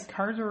think like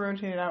cards are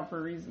rotated out for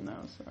a reason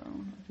though, so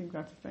I think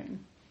that's a thing.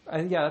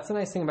 Yeah, that's the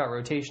nice thing about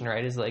rotation,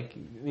 right? Is like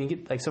when you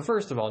get so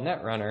first of all,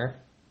 Netrunner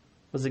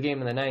was a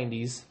game in the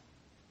 90s,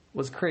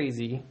 was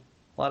crazy,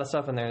 a lot of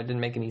stuff in there that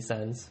didn't make any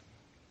sense,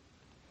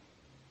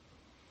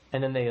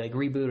 and then they like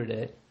rebooted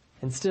it,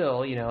 and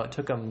still, it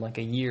took them like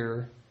a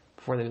year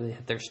before they really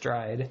hit their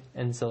stride,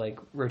 and so like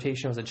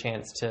rotation was a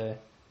chance to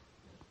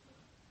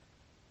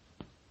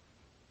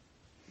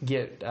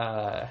get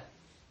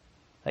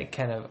like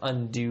kind of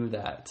undo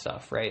that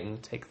stuff, right,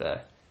 and take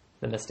the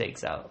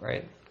mistakes out,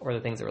 right, or the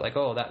things that were like,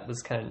 oh, that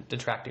was kind of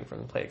detracting from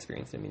the play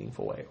experience in a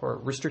meaningful way, or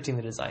restricting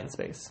the design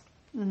space.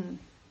 Mm-hmm.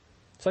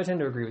 So I tend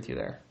to agree with you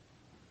there.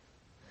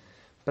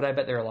 But I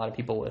bet there are a lot of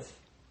people with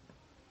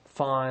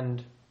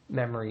fond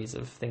memories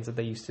of things that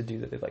they used to do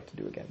that they'd like to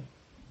do again.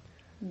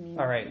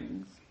 All right.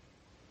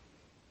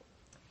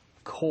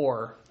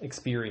 Core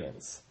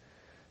experience.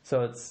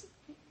 So it's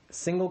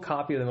single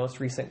copy of the most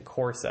recent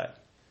core set.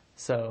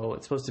 So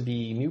it's supposed to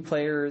be new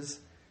players,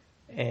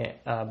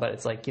 but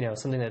it's like,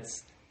 something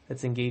that's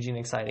engaging and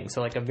exciting.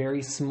 So like a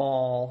very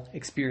small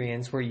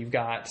experience where you've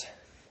got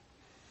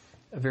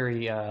a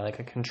very like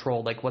a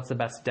controlled, like what's the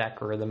best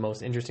deck or the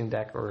most interesting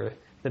deck or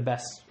the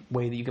best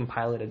way that you can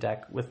pilot a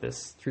deck with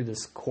this through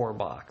this core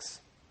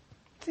box.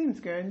 Seems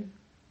good.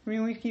 I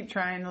mean, we keep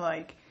trying to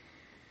like,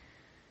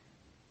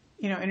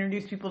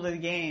 introduce people to the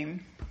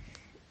game,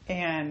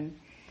 and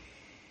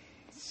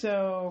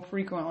so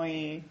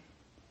frequently,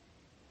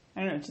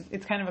 I don't know,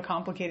 it's kind of a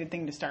complicated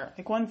thing to start.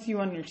 Like once you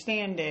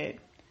understand it,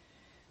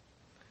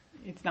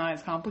 it's not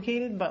as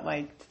complicated, but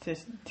like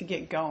to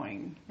get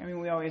going. I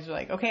mean, we always are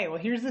like, okay, well,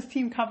 here's this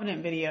Team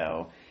Covenant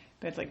video,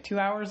 but it's like 2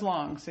 hours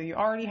long, so you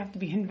already have to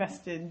be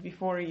invested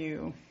before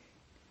you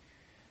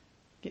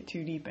get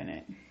too deep in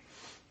it.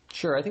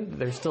 Sure, I think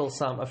there's still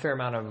a fair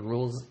amount of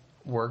rules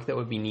work that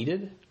would be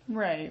needed.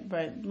 Right,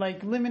 but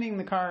like limiting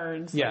the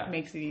cards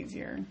makes it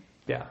easier.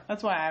 Yeah.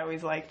 That's why I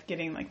always liked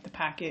getting like the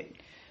packet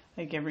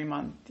like every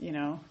month,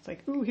 It's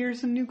like, ooh, here's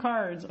some new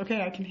cards.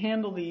 Okay, I can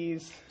handle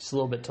these. Just a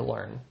little bit to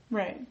learn.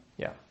 Right.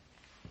 Yeah.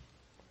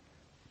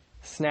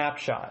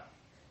 Snapshot.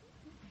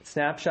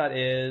 Snapshot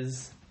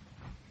is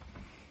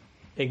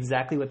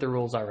exactly what the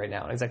rules are right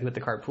now, exactly what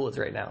the card pool is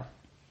right now.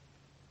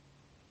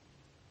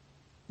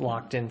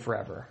 Locked in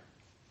forever.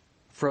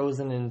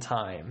 Frozen in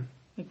time.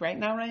 Like right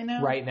now?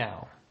 Right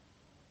now.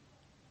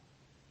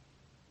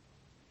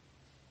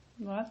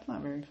 Well, that's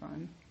not very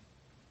fun.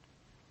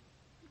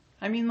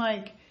 I mean,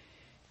 like,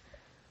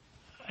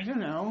 I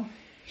don't know.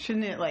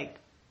 Shouldn't it, like,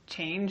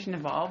 change and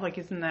evolve? Like,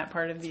 isn't that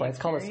part of the That's why it's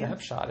experience? called a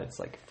snapshot. It's,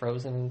 like,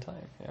 frozen in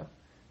time. Yeah.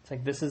 It's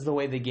like, this is the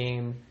way the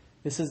game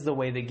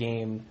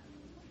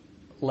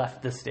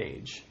left the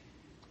stage.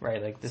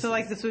 Right? Like this. So,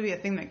 like, this would be a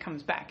thing that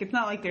comes back. It's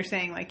not like they're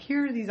saying, like,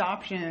 here are these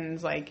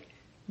options, like,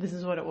 this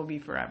is what it will be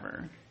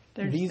forever.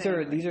 These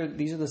are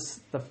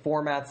the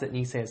formats that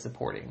NISEI is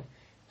supporting.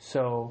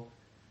 So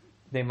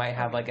they might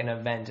have like an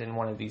event in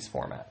one of these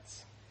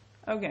formats.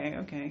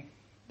 Okay.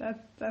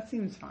 That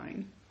seems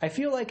fine. I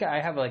feel like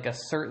I have like a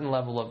certain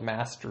level of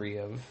mastery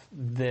of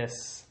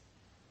this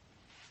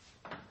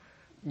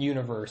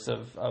universe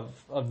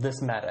of this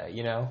meta,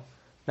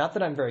 Not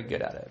that I'm very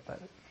good at it,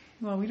 but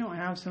Well, we don't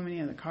have so many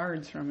of the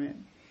cards from it.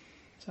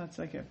 So that's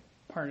like a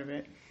part of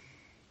it.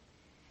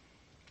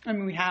 I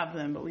mean, we have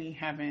them, but we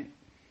haven't.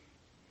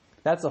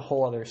 That's a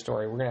whole other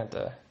story. We're going to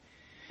have to...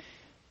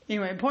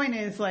 Anyway, point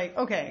is, like,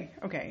 okay.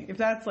 If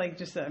that's, like,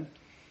 just a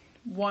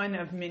one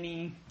of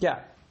many... Yeah.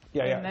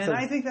 And then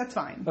I think that's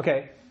fine.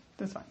 Okay.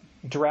 That's fine.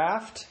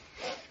 Draft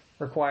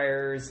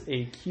requires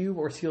a cube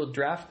or sealed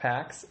draft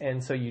packs,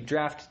 and so you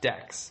draft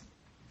decks.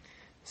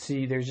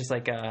 See, there's just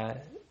like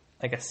a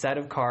set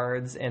of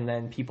cards, and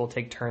then people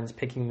take turns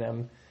picking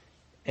them,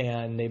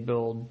 and they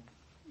build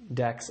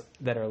decks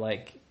that are,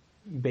 like,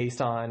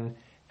 based on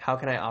how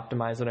can I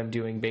optimize what I'm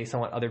doing based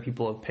on what other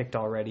people have picked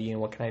already and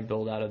what can I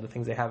build out of the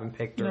things they haven't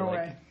picked. Or No like,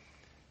 way.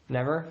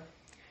 Never?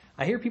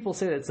 I hear people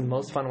say that it's the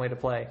most fun way to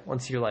play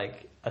once you're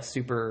like a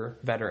super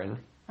veteran.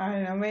 I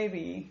don't know,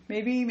 maybe.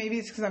 Maybe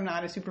it's because I'm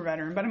not a super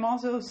veteran, but I'm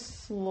also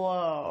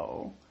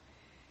slow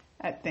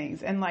at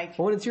things. And like...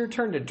 Well, when it's your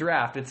turn to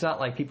draft, it's not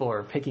like people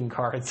are picking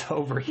cards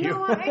over you.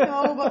 No, I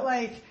know, but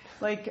like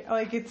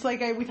it's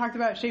like we talked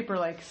about Shaper,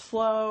 like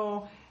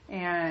slow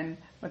and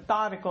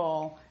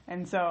methodical,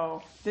 and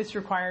so this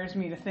requires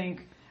me to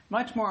think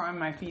much more on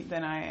my feet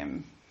than I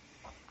am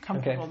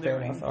comfortable fair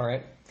doing. Enough. All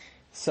right.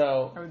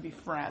 So I would be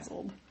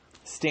frazzled.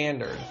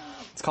 Standard.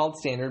 It's called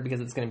standard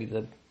because it's going to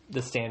be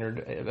the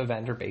standard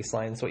event or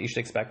baseline. It's what you should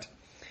expect.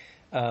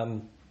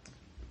 So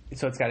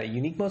it's got a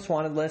unique most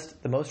wanted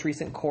list, the most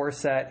recent core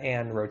set,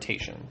 and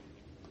rotation.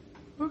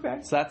 Okay.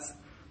 So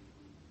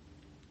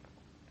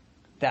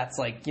that's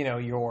like,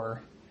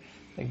 your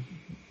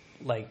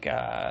like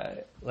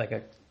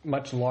a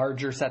much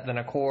larger set than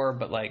a core,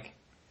 but like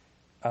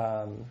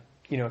a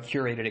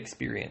curated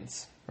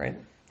experience, right?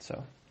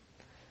 So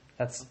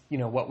that's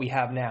what we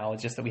have now.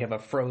 It's just that we have a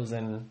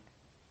frozen.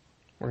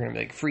 We're going to be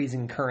like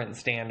freezing current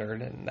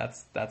standard, and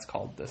that's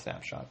called the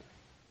snapshot,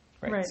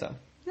 right? So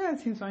yeah, it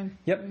seems fine.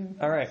 Yep.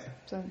 All right.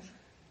 Sense.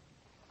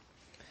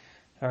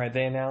 All right.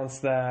 They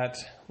announced that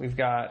we've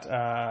got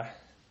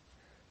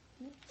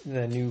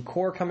the new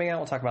core coming out.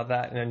 We'll talk about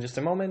that in just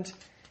a moment,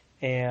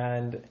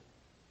 and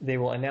they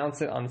will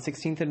announce it on the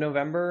 16th of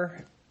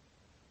November,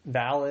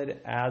 valid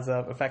as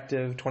of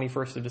effective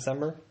 21st of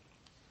December.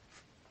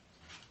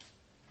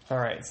 All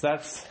right, so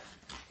that's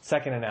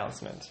second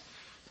announcement.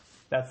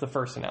 That's the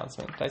first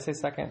announcement. Did I say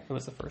second? It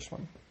was the first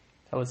one.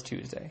 That was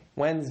Tuesday.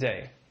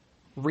 Wednesday,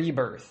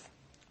 Rebirth.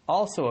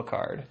 Also a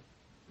card.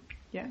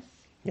 Yes.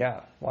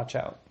 Yeah, watch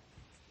out.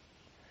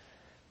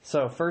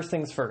 So first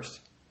things first,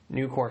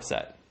 new core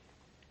set.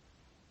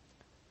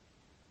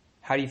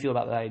 How do you feel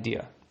about that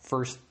idea?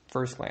 First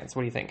glance,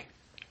 what do you think?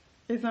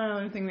 It's not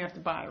another thing we have to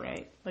buy,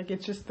 right? Like,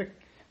 it's just the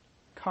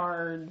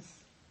cards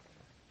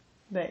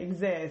that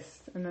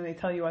exist, and then they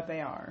tell you what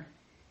they are.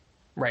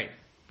 Right.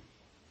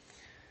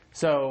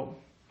 So,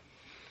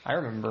 I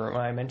remember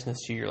when I mentioned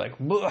this to you, you're like,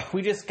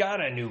 we just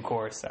got a new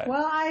core set.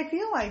 Well, I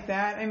feel like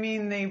that. I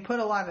mean, they put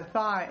a lot of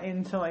thought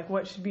into like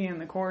what should be in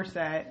the core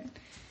set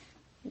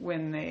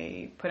when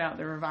they put out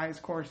the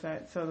revised core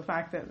set. So the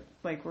fact that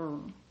like we're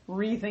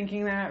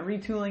rethinking that,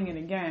 retooling it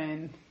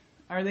again,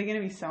 are they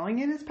going to be selling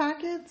it as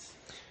packets?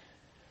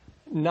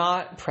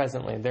 Not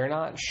presently. They're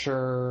not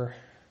sure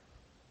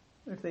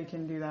if they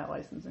can do that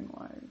licensing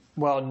wise.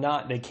 Well,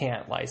 they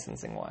can't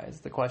licensing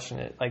wise. The question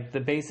is, like, the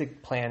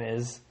basic plan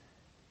is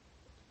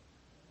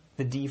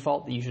the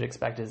default that you should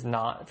expect is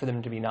not for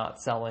them to be not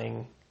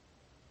selling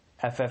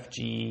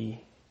FFG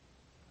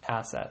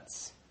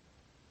assets.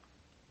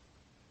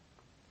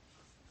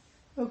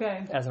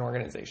 Okay. As an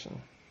organization.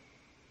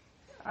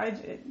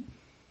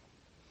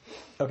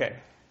 Okay.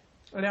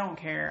 I don't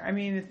care. I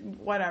mean,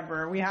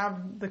 whatever. We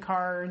have the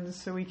cards,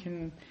 so we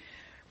can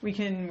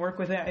work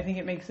with it. I think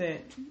it makes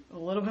it a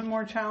little bit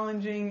more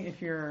challenging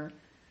if you're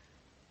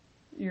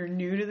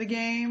new to the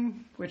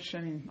game, which,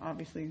 I mean,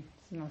 obviously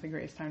it's not the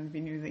greatest time to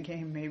be new to the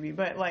game, maybe,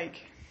 but like...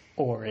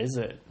 Or is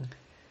it?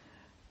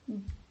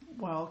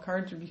 Well,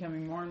 cards are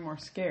becoming more and more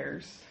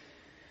scarce,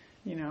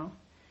 you know?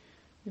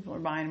 People are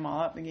buying them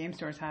all up. The game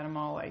stores had them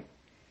all, like,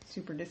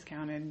 super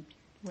discounted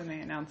when they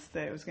announced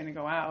that it was going to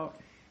go out.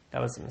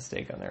 That was a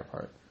mistake on their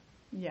part.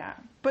 Yeah.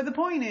 But the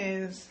point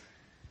is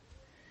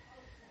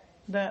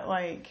that,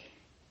 like,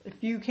 if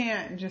you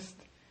can't just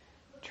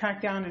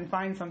track down and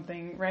find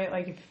something, right?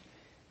 Like, if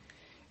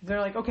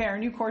they're like, okay, our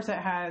new core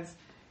set has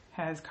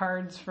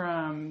cards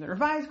from the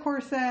revised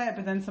core set,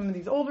 but then some of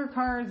these older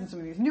cards and some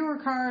of these newer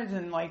cards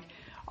and, like,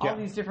 all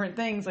these different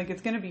things, like,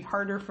 it's going to be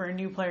harder for a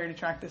new player to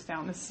track this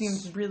down. This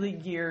seems really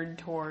geared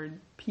toward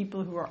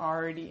people who are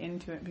already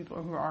into it,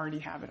 people who already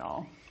have it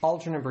all.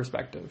 Alternate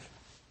perspective.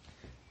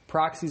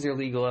 Proxies are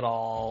legal at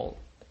all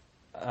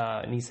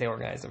NISEI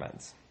organized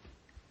events.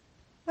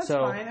 That's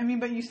fine. I mean,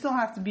 but you still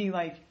have to be,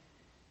 like,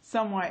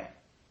 somewhat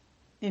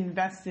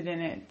invested in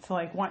it to,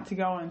 like, want to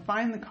go and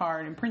find the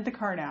card and print the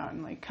card out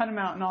and, like, cut them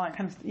out and all that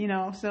kind of stuff, you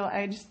know? So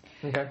I just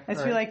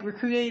feel like we're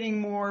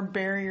creating more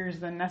barriers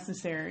than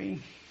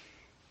necessary.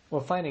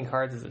 Well, finding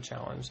cards is a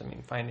challenge. I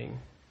mean,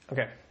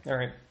 Okay, all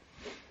right.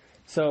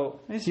 So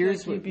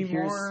here's you'd be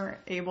more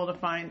able to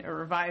find a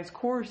revised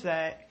core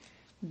set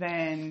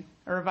than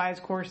a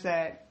revised core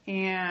set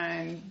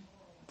and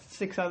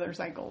 6 other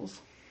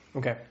cycles.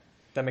 Okay,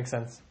 that makes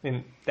sense. I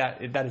mean,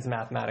 that is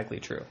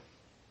mathematically true.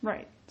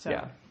 Right. So.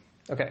 Yeah.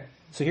 Okay.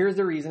 So here's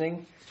the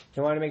reasoning.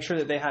 They wanted to make sure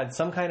that they had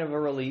some kind of a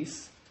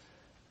release.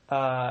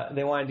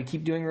 They wanted to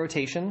keep doing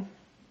rotation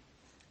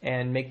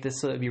and make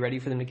this so that it'd be ready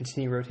for them to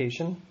continue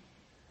rotation.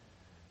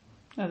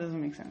 That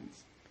doesn't make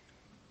sense.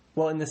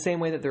 Well, in the same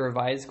way that the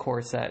revised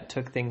core set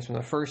took things from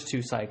the first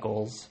 2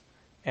 cycles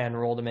and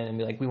rolled them in and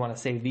be like, we want to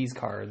save these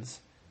cards.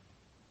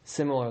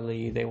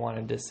 Similarly, they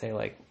wanted to say,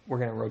 like, we're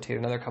going to rotate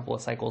another couple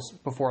of cycles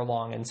before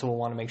long, and so we'll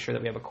want to make sure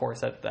that we have a core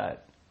set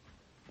that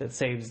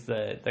saves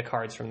the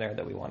cards from there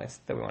that we want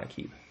to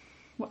keep.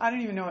 Well, I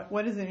don't even know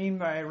what does it mean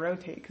by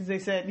rotate, because you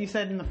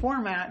said in the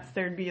formats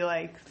there'd be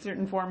like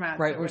certain formats.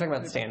 Right, we're talking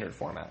about the standard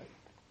format.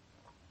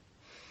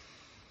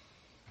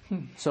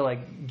 So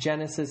like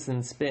Genesis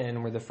and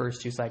Spin were the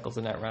first 2 cycles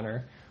of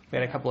Netrunner. We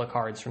had a couple of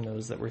cards from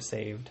those that were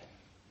saved.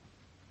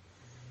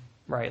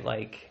 Right,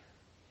 like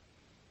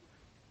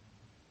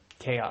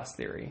Chaos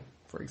Theory,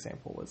 for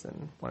example, was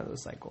in one of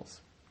those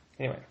cycles.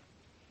 Anyway.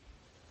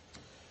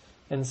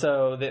 And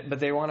so,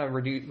 but they want to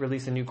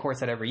release a new core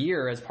set every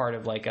year as part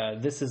of like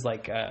this is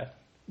like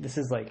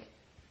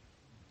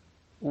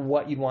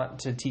what you'd want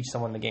to teach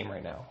someone the game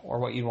right now, or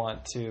what you'd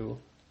want to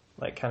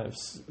like kind of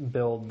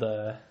build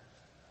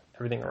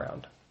everything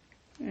around.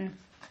 Yeah.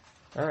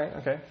 All right.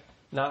 Okay.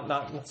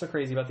 Not so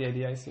crazy about the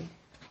idea, I see.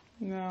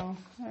 No,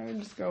 I would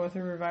just go with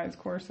a revised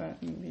core set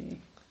and be.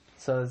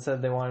 So it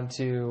said they wanted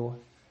to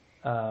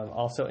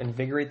also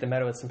invigorate the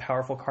meta with some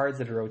powerful cards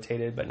that are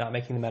rotated, but not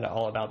making the meta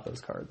all about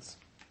those cards.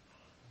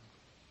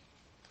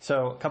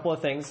 So a couple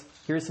of things.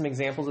 Here's some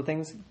examples of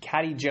things.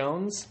 Caddy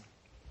Jones.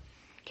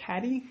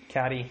 Caddy?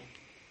 Caddy.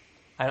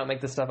 I don't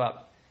make this stuff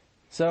up.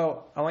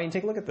 So I want you to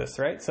take a look at this,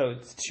 right? So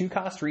it's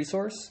 2-cost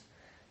resource,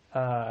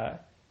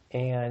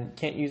 and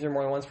can't use her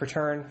more than once per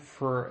turn.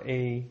 For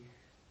a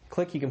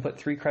click, you can put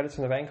 3 credits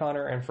from the bank on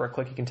her, and for a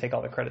click, you can take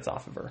all the credits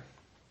off of her.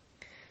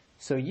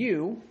 So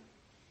you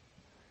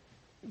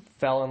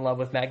fell in love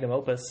with Magnum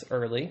Opus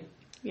early.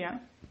 Yeah.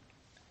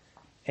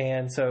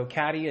 And so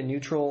Caddy, a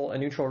neutral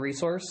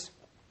resource.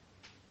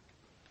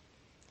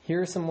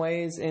 Here are some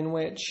ways in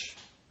which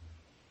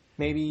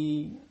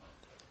maybe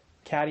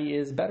Caddy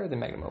is better than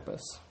Magnum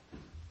Opus.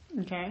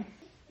 Okay.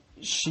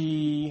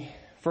 She,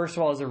 first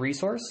of all, is a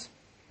resource,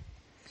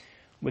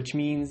 which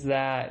means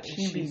that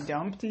she'd be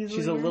dumped easily.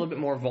 She's a little bit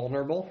more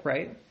vulnerable,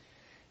 right?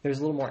 There's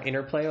a little more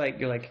interplay. Like,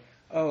 you're like,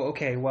 oh,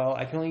 okay, well,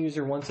 I can only use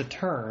her once a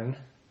turn,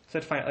 so I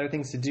have to find other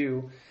things to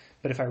do.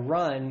 But if I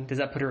run, does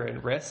that put her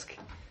at risk,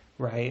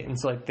 right? And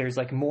so, like, there's,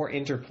 like, more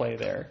interplay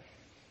there.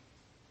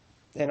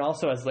 And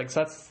also as like, so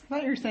that's... I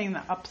thought you were saying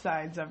the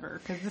upsides of her,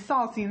 because this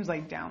all seems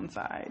like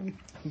downside.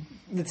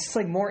 It's just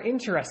like more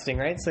interesting,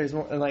 right? So there's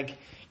more, like,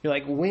 you're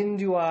like, when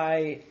do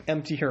I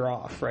empty her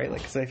off, right?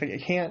 Like, cause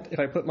if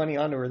I put money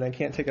onto her, then I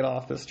can't take it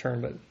off this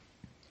turn. But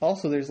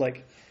also there's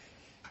like,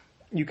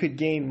 you could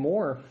gain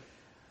more.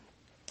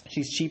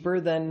 She's cheaper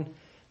than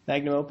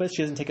Magnum Opus.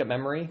 She doesn't take up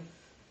memory.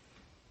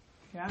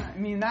 Yeah, I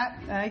mean, that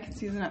I could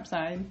see as an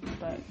upside,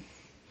 but...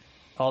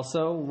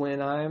 Also,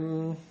 when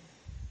I'm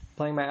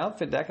playing my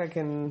outfit deck, I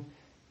can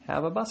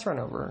have a bus run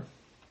over her.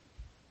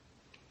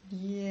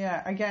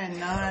 Yeah, again,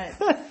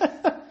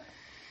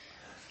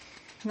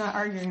 not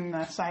arguing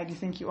the side you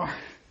think you are.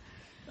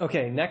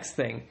 Okay, next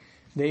thing.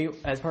 They,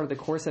 as part of the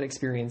core set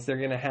experience, they're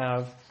going to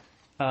have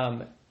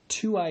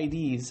 2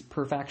 IDs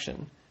per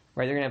faction,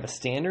 right? They're going to have a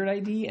standard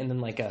ID and then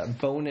like a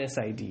bonus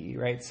ID,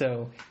 right?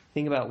 So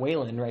think about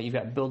Wayland, right? You've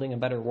got building a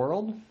better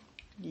world.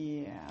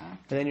 Yeah.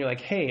 And then you're like,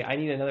 hey, I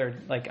need another,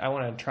 like, I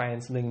want to try in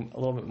something a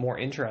little bit more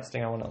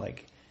interesting. I want to,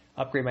 like,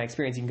 upgrade my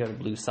experience. You can go to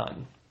Blue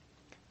Sun,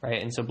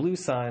 right? And so Blue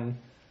Sun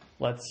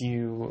lets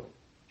you,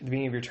 at the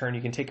beginning of your turn,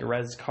 you can take a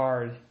res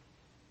card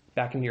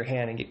back into your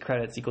hand and get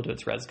credits equal to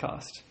its res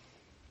cost.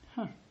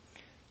 Huh.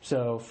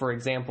 So, for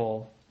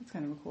example... That's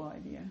kind of a cool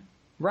idea.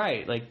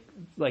 Right.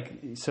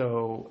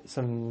 So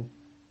some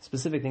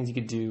specific things you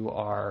could do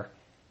are,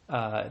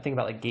 think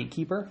about, like,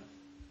 Gatekeeper,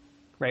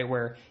 right?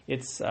 Where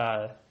it's...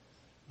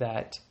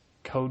 that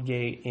code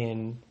gate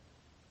in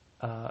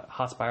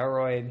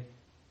Hospiroid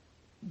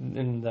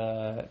in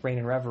the Rain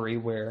and Reverie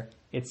where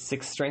it's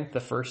 6 strength the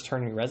first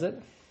turn you res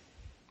it,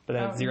 but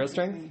then it's 0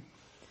 strength.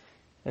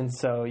 And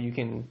so you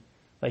can,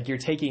 like,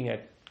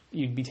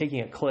 you'd be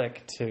taking a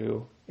click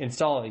to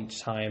install it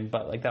each time,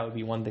 but like that would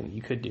be one thing that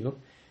you could do.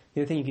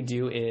 The other thing you could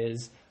do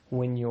is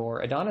when your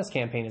Adonis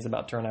campaign is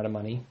about to run out of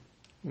money,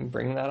 you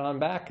bring that on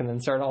back and then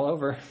start all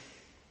over.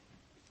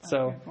 That's a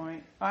good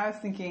point. I was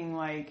thinking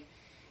like,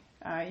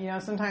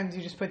 sometimes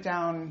you just put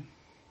down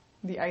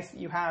the ice that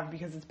you have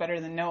because it's better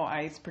than no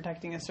ice,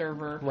 protecting a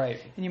server.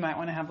 Right. And you might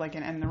want to have like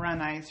an end the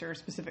run ice or a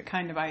specific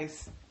kind of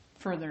ice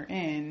further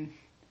in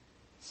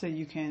so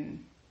you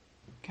can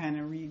kind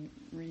of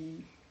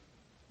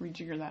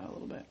rejigger that a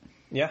little bit.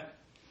 Yeah.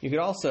 You could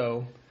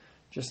also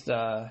just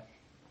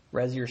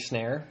res your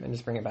snare and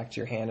just bring it back to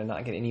your hand and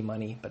not get any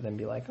money, but then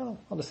be like, oh,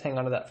 I'll just hang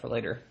on to that for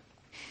later.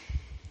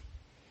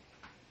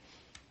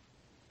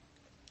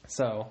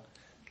 So...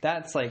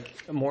 that's like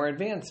a more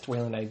advanced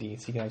Wayland ID,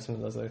 so you can have some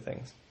of those other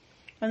things.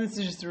 And this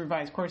is just a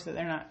revised core set.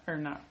 They're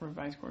not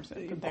revised core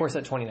set. Core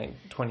set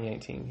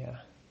 2019, yeah.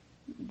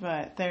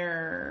 But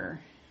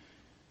they're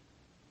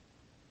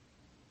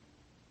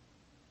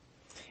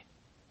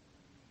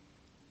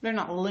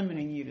not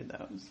limiting you to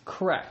those.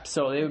 Correct.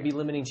 So they would be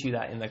limiting to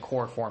that in the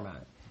core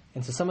format.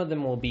 And so some of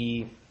them will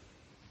be,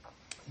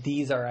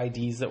 these are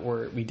IDs that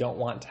we don't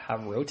want to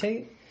have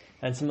rotate,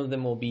 and some of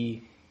them will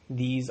be,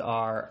 these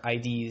are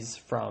IDs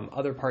from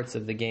other parts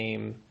of the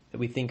game that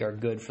we think are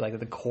good for like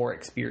the core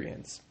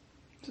experience.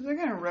 So they're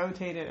going to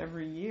rotate it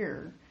every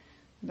year.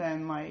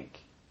 Then like,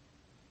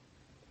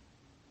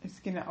 it's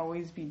going to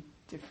always be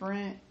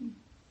different.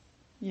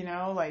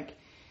 Like,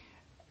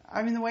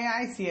 I mean, the way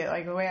I see it,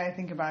 like the way I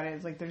think about it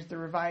is like there's the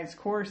revised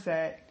core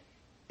set.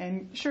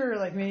 And sure,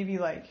 like maybe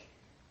like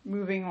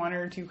moving 1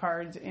 or 2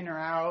 cards in or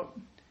out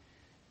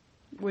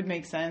would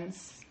make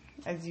sense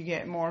as you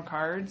get more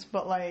cards.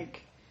 But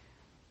like...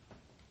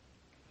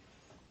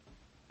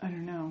 I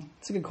don't know.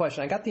 It's a good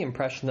question. I got the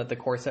impression that the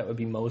core set would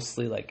be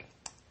mostly like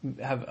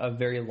have a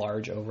very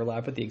large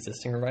overlap with the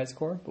existing revised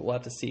core, but we'll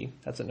have to see.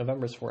 That's what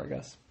November's for, I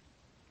guess.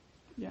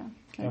 Yeah.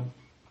 Okay.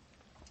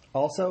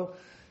 Also,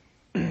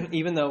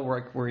 even though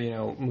we're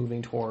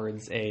moving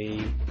towards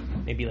a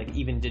maybe like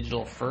even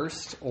digital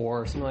first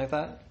or something like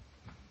that.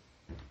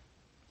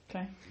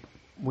 Okay.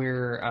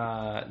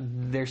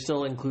 They're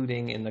still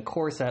including in the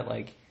core set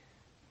like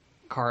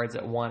cards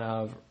at 1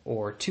 of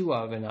or 2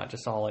 of, and not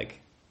just all like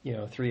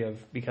 3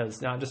 of,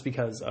 because not just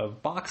because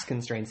of box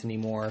constraints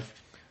anymore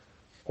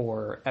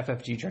or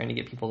FFG trying to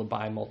get people to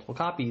buy multiple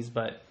copies,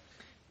 but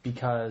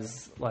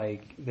because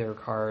like there are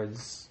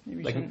cards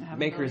maybe like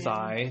Maker's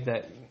Eye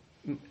that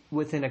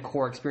within a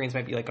core experience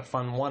might be like a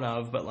fun 1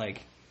 of, but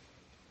like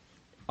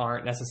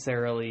aren't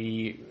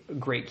necessarily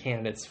great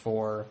candidates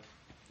for,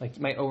 like,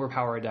 you might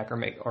overpower a deck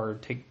or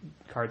take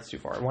cards too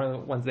far. One of the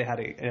ones they had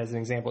as an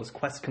example is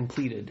Quest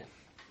Completed,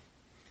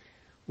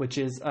 which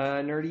is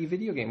a nerdy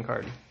video game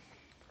card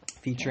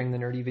featuring the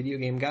nerdy video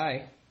game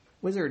guy,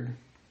 Wizard.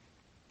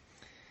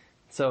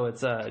 So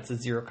it's a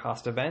 0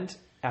 cost event.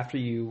 After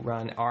you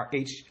run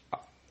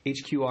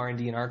HQ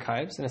R&D and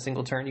Archives in a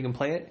single turn, you can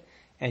play it,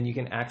 and you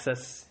can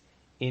access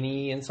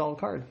any installed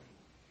card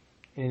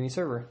in any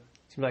server.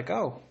 So you're like,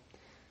 oh,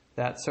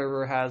 that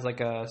server has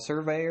like a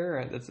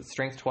Surveyor that's at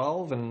strength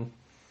 12 and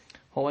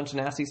a whole bunch of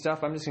nasty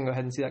stuff. I'm just going to go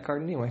ahead and see that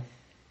card anyway.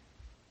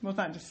 Well, it's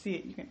not just see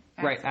it. You can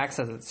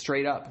access it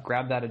straight up.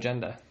 Grab that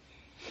agenda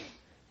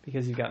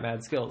because you've got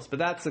mad skills. But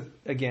that's,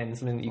 again,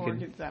 something that you could... Or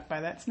get zapped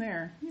by that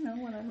snare.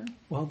 Whatever.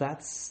 Well,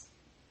 that's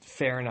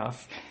fair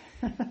enough.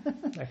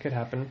 That could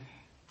happen.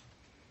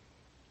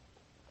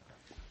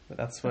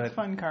 That's a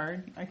fun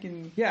card. I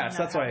can. Yeah, so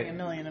that's why a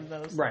million of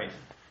those. Right.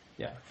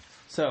 Yeah.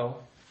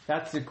 So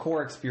that's the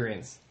core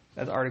experience.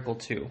 That's Article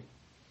 2.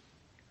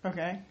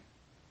 Okay.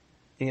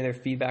 Any other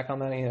feedback on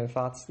that? Any other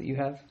thoughts that you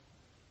have?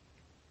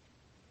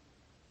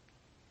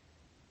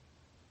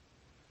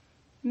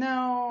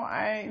 No,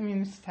 I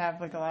mean, just have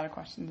like a lot of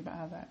questions about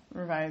how that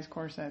revised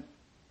core set.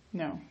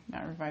 No,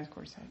 not revised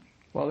core set.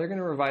 Well, they're going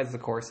to revise the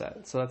core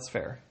set, so that's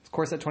fair. It's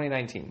core set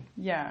 2019.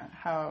 Yeah,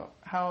 how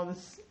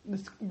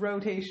this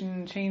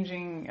rotation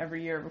changing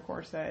every year of a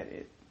core set,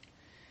 it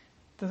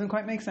doesn't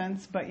quite make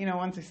sense, but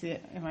once I see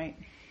it, it might.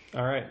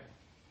 All right.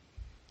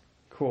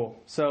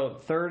 Cool. So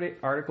third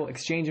article,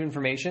 exchange of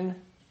information.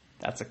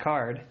 That's a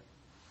card.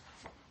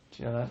 Did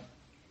you know that?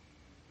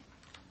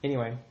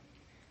 Anyway,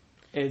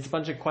 it's a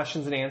bunch of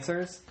questions and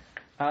answers.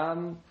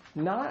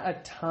 Not a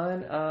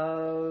ton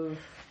of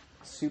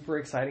super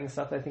exciting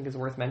stuff that I think is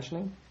worth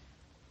mentioning.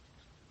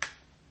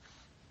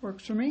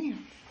 Works for me.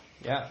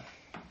 Yeah.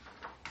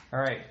 All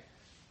right.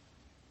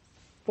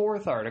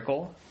 Fourth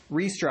article,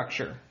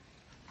 restructure.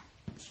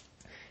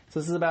 So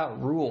this is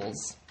about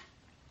rules.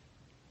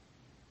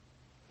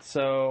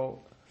 So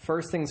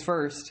first things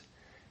first,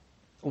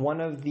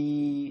 one of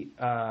the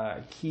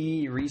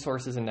key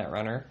resources in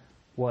Netrunner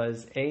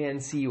was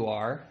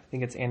ANCUR. I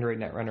think it's Android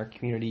Netrunner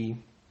Community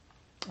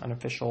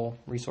Unofficial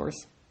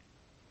Resource.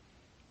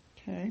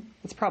 Okay.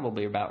 That's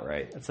probably about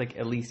right. It's like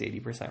at least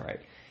 80% right.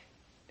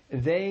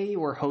 They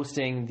were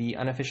hosting the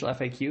unofficial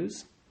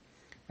FAQs,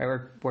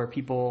 right, where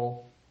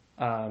people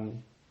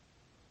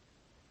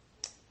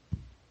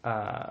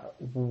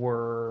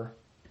were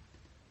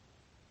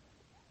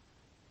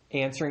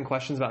answering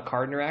questions about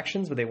card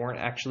interactions, but they weren't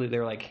actually, they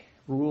were like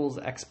rules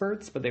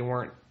experts, but they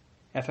weren't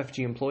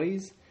FFG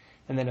employees.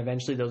 And then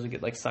eventually those would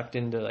get like sucked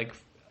into like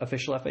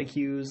official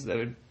FAQs that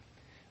would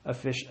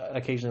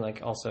occasionally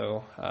like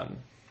also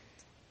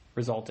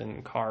result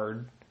in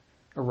card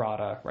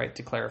errata, right,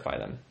 to clarify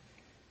them.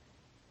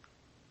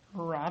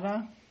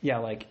 Errata? Yeah,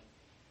 like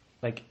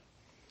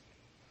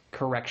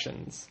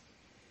corrections.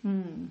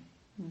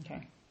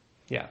 Okay.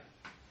 Yeah.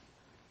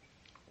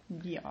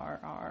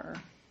 ERR.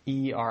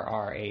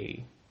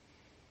 ERRATA.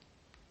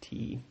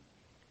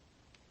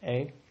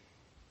 I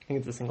think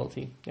it's a single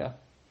T. Yeah.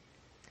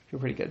 Feel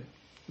pretty good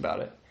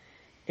about it.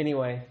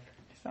 Anyway.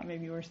 I thought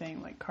maybe you were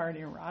saying like card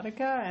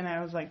erotica, and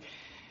I was like,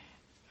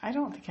 I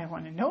don't think I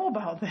want to know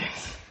about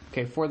this.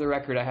 Okay, for the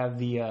record, I have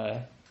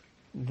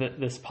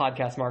this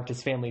podcast marked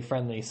as family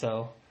friendly,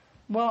 so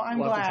we'll have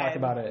to talk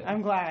about it.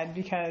 I'm glad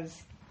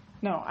because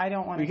no, I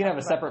don't want to. We can have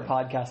a separate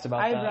podcast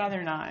about that. I'd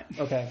rather not.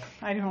 Okay.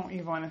 I don't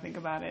even want to think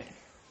about it.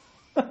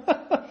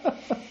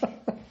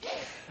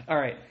 All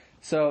right.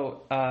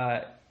 So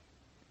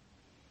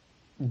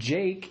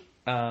Jake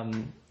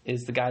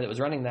is the guy that was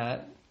running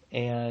that,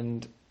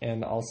 and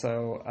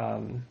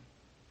also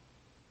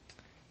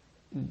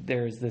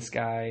there's this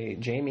guy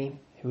Jamie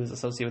who is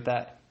associated with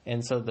that.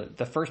 And so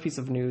the first piece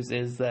of news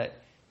is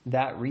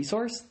that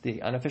resource,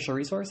 the unofficial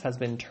resource, has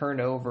been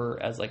turned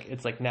over as like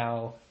it's like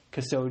now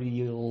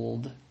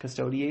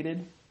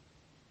custodiated,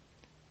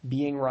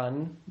 being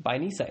run by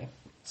NISEI.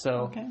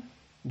 So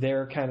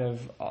they're kind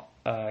of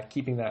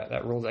keeping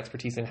that rules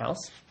expertise in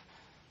house.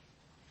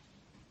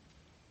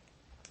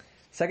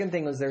 Second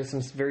thing was there's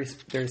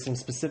some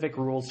specific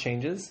rules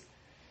changes.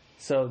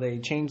 So they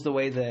changed the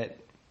way that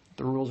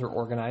the rules are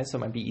organized, so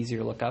it might be easier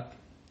to look up.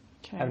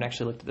 I haven't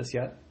actually looked at this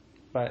yet,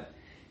 but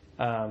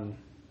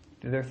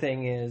their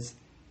thing is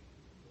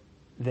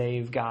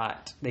they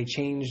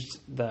changed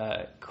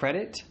the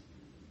credit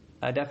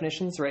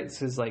definitions, right?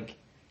 So it's like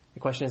the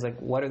question is like,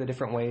 what are the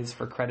different ways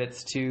for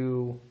credits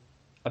to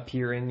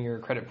appear in your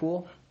credit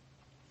pool?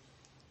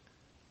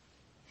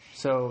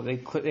 So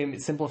they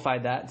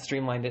simplified that,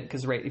 streamlined it,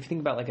 because right, if you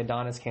think about like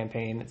Adonis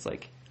campaign, it's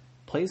like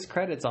place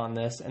credits on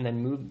this and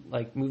then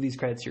move these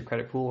credits to your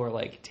credit pool, or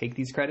like take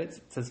these credits.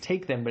 It says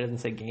take them, but it doesn't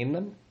say gain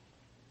them.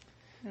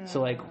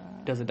 So like,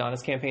 does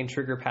Adonis campaign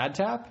trigger pad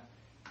tap?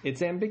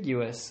 It's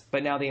ambiguous,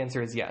 but now the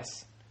answer is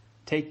yes.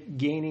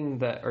 Taking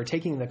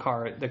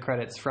the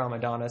credits from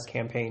Adonis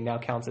campaign now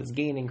counts as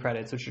gaining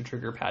credits, which should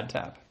trigger pad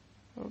tap.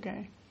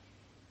 Okay.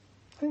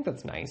 I think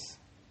that's nice.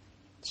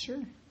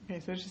 Sure. Okay,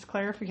 so it's just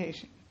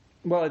clarification.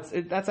 Well,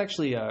 that's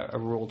actually a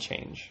rule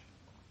change,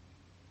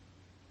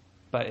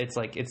 but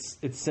it's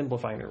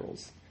simplifying the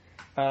rules.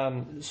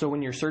 So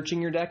when you're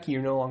searching your deck,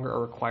 you no longer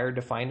are required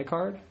to find a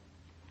card.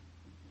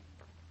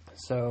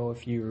 So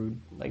if you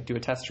like do a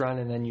test run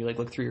and then you like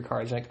look through your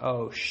cards, you're like,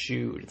 oh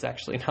shoot, it's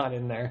actually not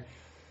in there.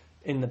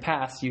 In the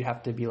past, you'd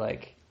have to be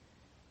like,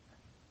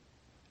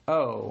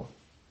 oh,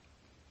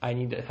 I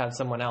need to have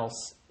someone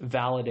else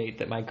validate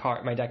that my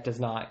deck does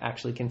not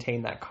actually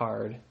contain that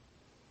card,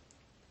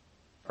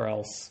 or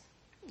else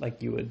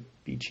like you would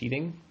be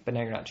cheating. But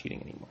now you're not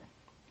cheating anymore.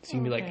 So you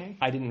can be like,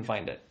 I didn't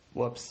find it.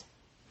 Whoops.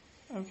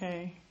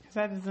 Okay, because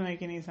that doesn't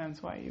make any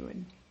sense why you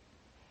would.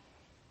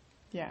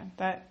 Yeah,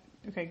 that.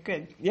 Okay,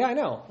 good. Yeah, I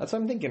know. That's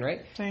what I'm thinking,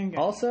 right? Saying good.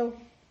 Also,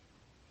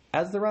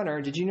 as the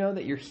runner, did you know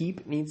that your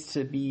heap needs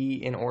to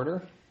be in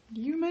order?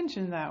 You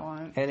mentioned that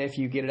one. And if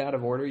you get it out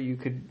of order, you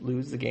could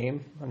lose the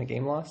game on a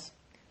game loss.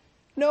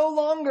 No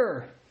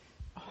longer!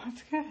 Oh,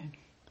 that's good.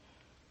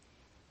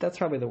 That's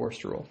probably the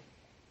worst rule.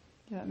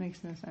 Yeah, that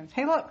makes no sense.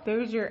 Hey, look,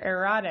 there's your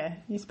errata.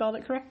 You spelled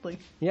it correctly.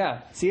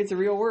 Yeah. See, it's a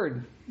real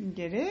word.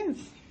 It is.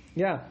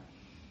 Yeah.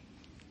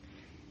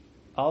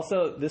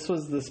 Also, this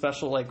was the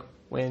special, like,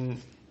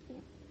 when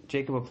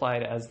Jacob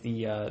applied as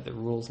the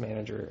rules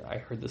manager, I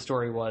heard the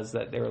story was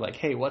that they were like,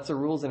 hey, what's a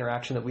rules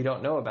interaction that we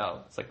don't know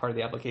about? It's like part of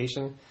the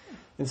application.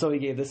 And so he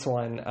gave this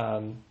one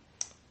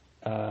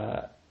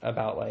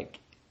about, like,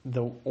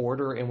 the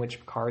order in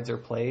which cards are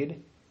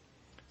played.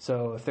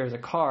 So if there's a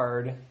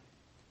card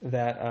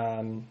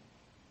that,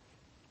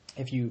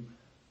 if you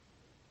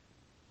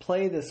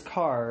play this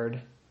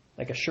card,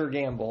 like a sure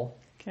gamble,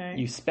 Okay.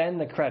 you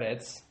spend the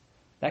credits,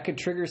 that could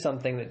trigger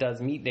something that does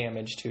meat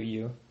damage to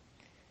you.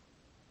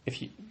 If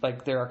you,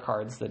 like, there are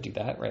cards that do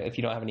that, right? If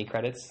you don't have any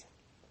credits,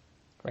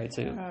 right?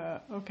 So,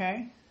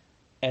 okay.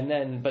 and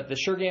then, but the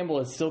sure gamble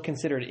is still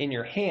considered in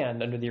your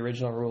hand under the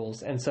original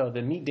rules. And so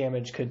the meat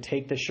damage could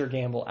take the sure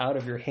gamble out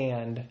of your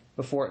hand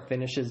before it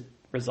finishes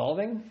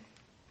resolving.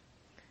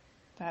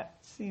 That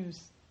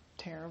seems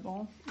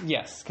terrible.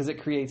 Yes, because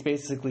it creates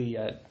basically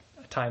a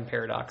time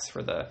paradox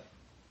for the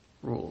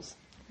rules.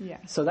 Yeah.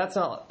 So that's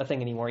not a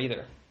thing anymore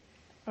either.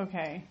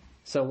 Okay.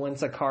 So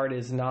once a card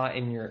is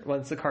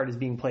once the card is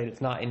being played,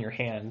 it's not in your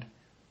hand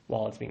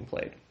while it's being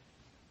played.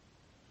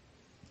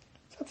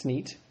 So that's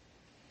neat.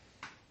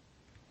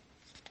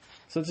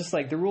 So it's just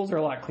like the rules are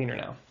a lot cleaner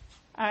now.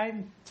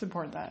 I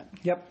support that.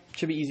 Yep.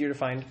 Should be easier to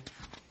find.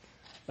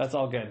 That's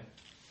all good.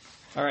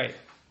 All right.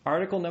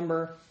 Article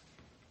number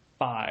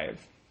 5.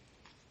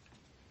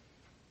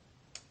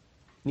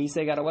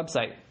 NISEI got a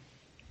website.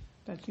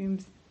 That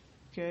seems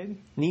good.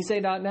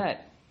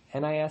 NISEI.net.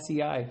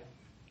 NISEI.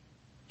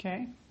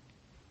 Okay.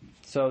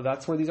 So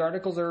that's where these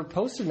articles are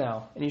posted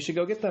now, and you should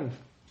go get them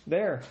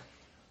there.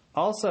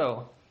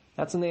 Also,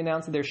 that's when they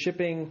announced that they're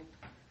shipping.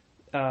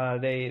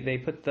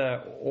 They put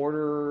the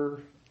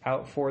order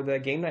out for the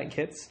game night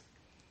kits,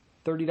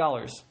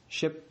 $30,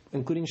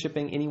 including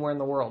shipping anywhere in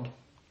the world.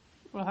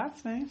 Well,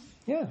 that's nice.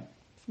 Yeah,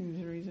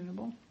 Seems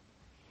reasonable.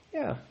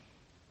 yeah.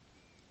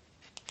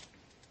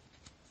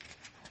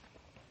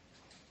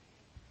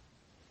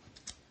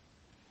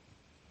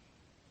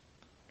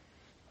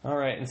 All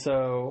right, and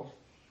so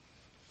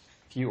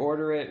if you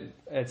order it,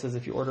 it says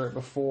if you order it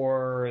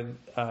before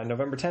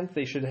November 10th,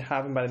 they should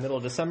have them by the middle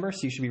of December, so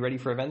you should be ready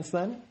for events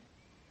then.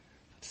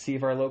 See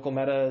if our local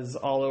meta is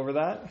all over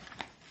that.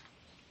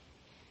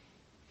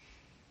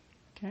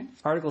 Okay.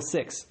 Article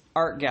 6,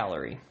 Art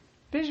Gallery.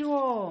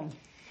 Visual.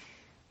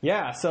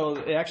 Yeah, so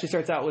it actually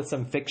starts out with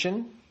some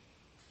fiction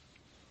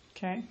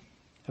Okay.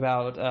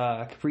 about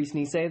Caprice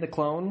Nisei, the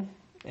clone,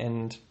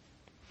 and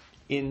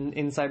in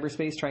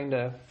cyberspace trying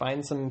to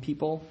find some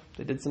people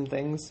that did some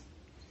things.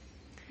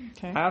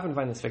 Okay. I often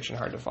find this fiction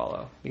hard to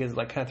follow because it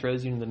like kind of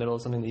throws you in the middle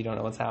of something that you don't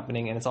know what's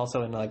happening, and it's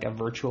also in like a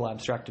virtual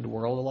abstracted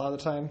world a lot of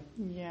the time.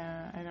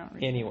 Yeah, I don't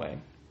read. Anyway,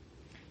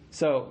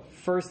 so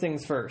first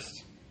things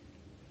first.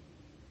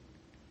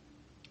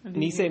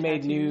 Nisei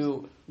made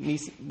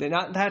they're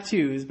not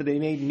tattoos, but they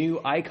made new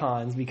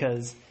icons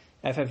because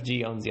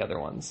FFG owns the other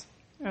ones.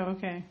 Oh,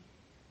 okay.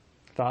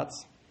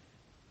 Thoughts?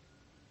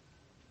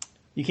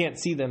 You can't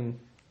see them,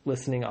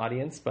 listening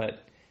audience,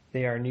 but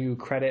they are new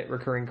credit,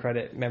 recurring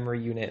credit,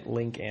 memory unit,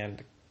 link,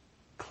 and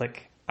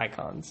click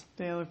icons.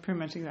 They look pretty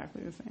much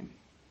exactly the same.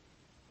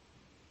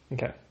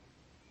 Okay.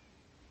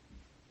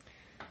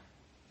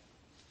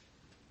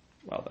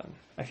 Well done.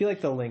 I feel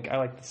like the link, I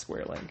like the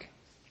square link.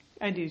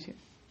 I do too.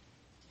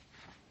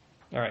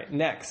 All right,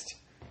 next.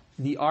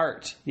 The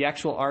art, the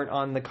actual art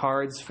on the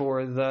cards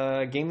for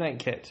the game night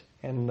kit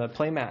and the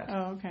playmat.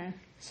 Oh, okay.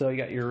 So you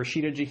got your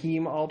Rashida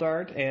Jaheim alt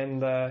art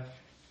and the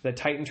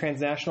Titan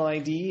Transnational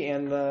ID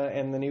and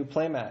the new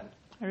playmat.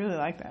 I really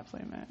like that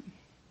playmat.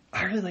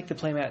 I really like the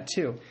playmat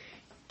too.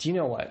 Do you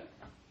know what?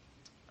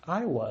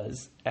 I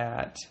was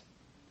out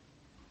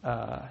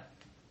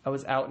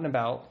and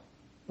about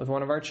with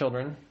one of our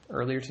children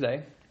earlier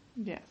today,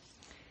 Yes.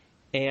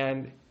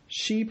 and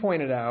she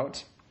pointed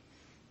out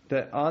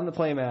that on the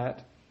playmat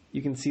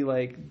you can see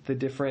like the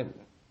different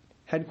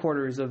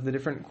headquarters of the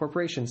different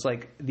corporations.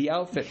 Like the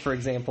outfit, for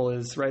example,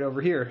 is right over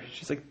here.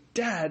 She's like,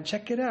 "Dad,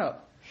 check it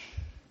out."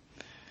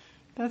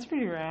 That's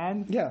pretty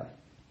rad. Yeah.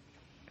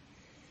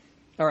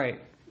 All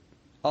right.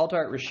 Alt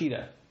art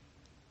Rashida.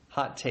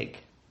 Hot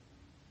take.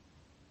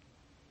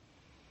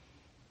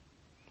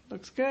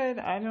 Looks good.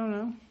 I don't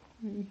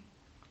know.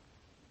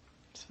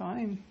 It's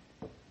fine.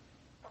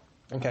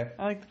 Okay.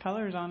 I like the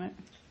colors on it.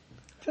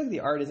 I feel like the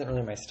art isn't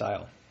really my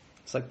style.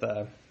 It's like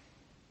the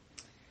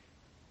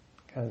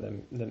kind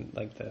of the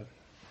like the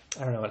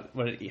I don't know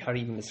how to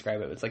even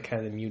describe it. It's like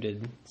kind of the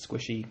muted,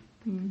 squishy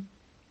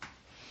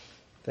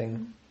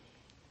thing.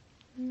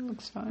 It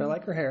looks fine. But I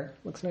like her hair.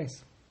 Looks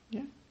nice.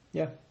 Yeah.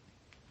 Yeah.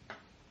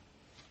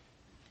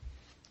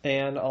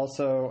 And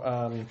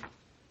also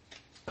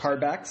card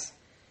backs.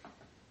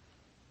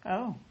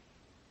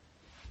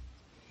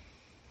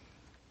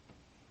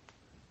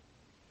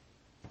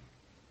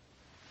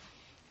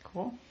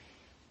 cool.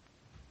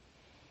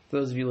 For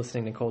those of you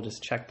listening, Nicole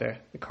just checked the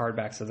card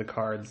backs of the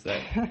cards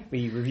that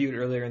we reviewed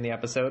earlier in the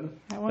episode.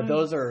 But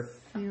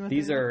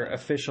these are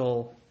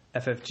official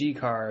FFG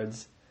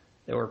cards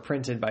that were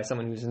printed by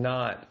someone who's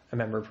not a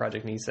member of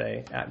Project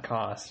NISEI at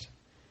cost.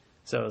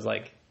 So it was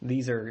like,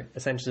 these are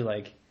essentially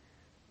like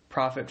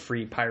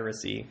profit-free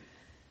piracy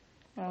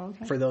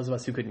for those of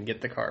us who couldn't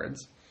get the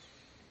cards.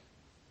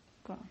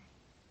 Cool.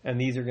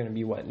 And these are going to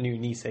be what new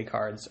NISEI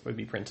cards would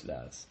be printed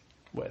as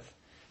with.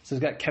 So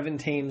it's got Kevin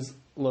Tame's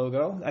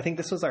logo. I think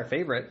this was our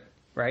favorite,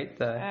 right?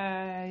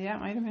 Yeah, it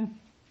might have been.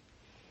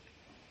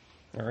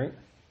 All right.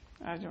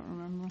 I don't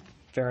remember.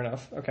 Fair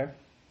enough. Okay.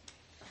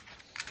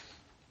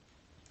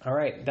 All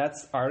right.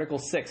 That's Article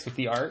 6 with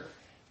the art.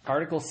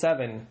 Article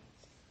 7.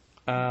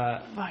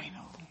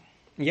 Final.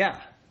 Yeah.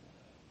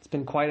 It's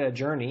been quite a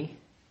journey.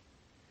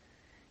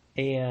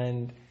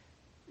 And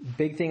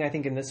big thing I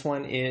think in this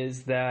one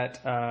is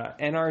that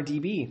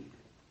NRDB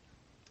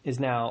is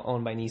now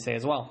owned by NISEI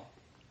as well.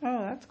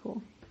 Oh, that's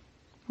cool.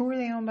 Who were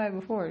they owned by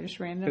before?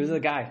 Just random? It was a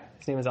guy.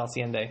 His name was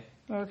Alciende.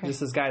 Okay. Just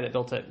this guy that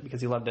built it because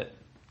he loved it.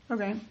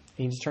 Okay.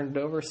 He just turned it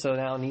over, so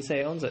now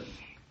NISEI owns it.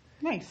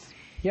 Nice.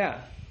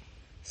 Yeah.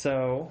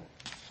 So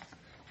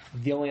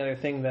the only other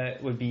thing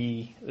that would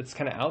be that's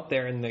kind of out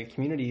there in the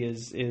community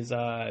is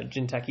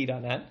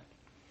Jinteki.net,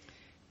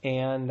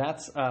 and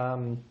that's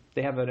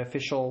they have an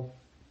official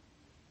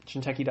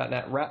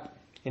Jinteki.net rep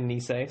in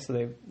NISEI, so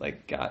they've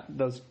like got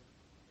those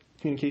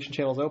communication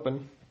channels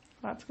open.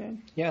 That's good.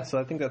 Yeah, so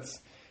I think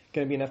that's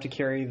going to be enough to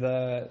carry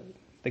the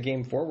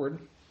game forward.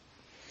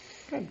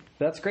 Good.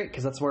 That's great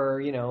because that's where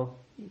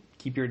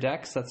keep your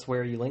decks. That's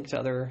where you link to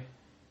other.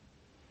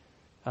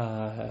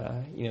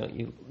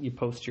 You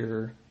post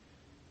your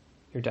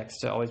decks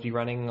to always be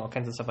running, all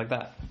kinds of stuff like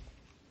that.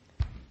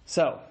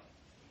 So,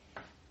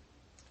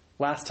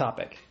 last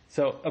topic.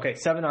 So, okay,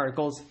 7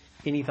 articles.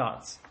 Any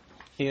thoughts?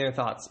 Any other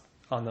thoughts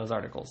on those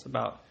articles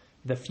about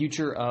the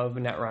future of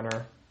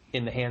Netrunner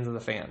in the hands of the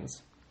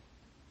fans?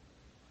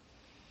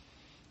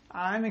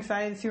 I'm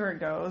excited to see where it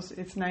goes.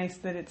 It's nice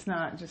that it's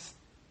not just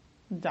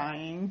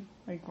dying.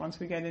 Like,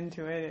 once we get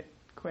into it, it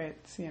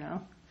quits,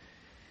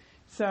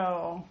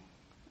 So,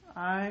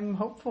 I'm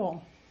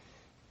hopeful.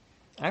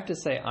 I have to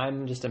say,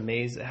 I'm just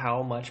amazed at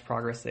how much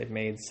progress they've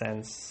made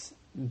since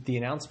the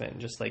announcement.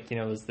 Just like,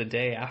 it was the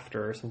day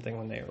after or something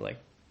when they were like,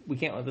 we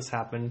can't let this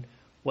happen.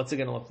 What's it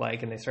going to look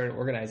like? And they started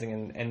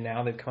organizing, and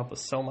now they've come up with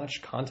so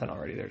much content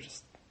already.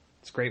 It's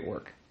great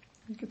work.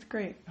 I think it's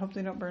great. I hope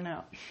they don't burn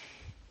out.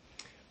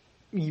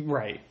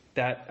 Right.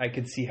 That I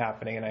could see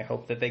happening, and I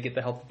hope that they get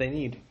the help that they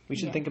need. We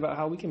should think about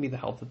how we can be the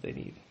help that they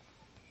need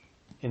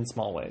in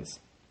small ways.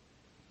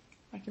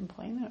 I can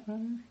play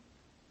Netrunner.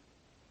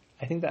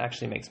 I think that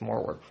actually makes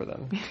more work for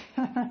them.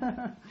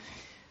 All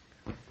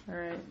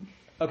right.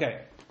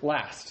 Okay,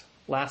 last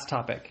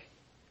topic.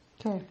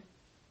 Okay.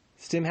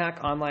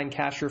 StimHack Online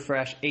Cash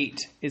Refresh 8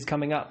 is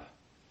coming up.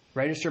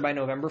 Register by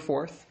November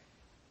 4th.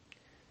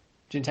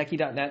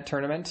 Jinteki.net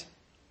tournament.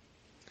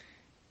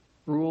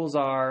 Rules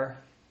are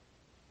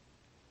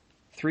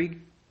 3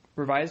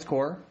 revised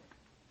core,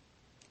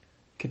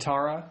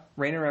 Katara,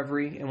 Reign of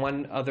Reverie, and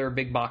 1 other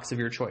big box of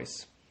your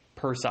choice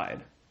per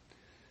side.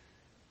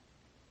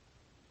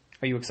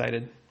 Are you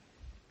excited?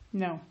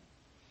 No.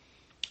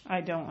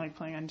 I don't like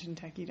playing on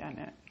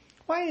Jinteki.net.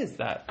 Why is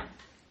that?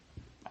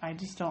 I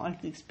just don't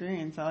like the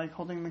experience. I like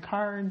holding the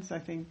cards. I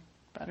think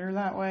better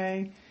that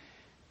way.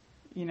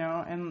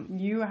 And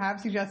you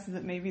have suggested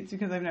that maybe it's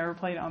because I've never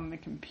played on the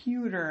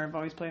computer. I've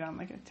always played on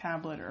like a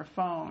tablet or a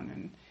phone,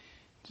 and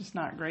just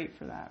not great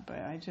for that. But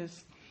I just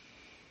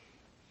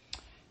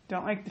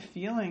don't like the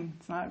feeling.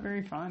 It's not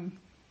very fun.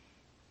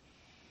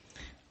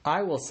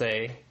 I will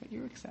say... But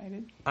you're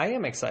excited. I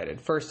am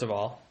excited, first of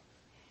all.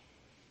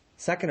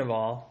 Second of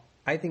all,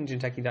 I think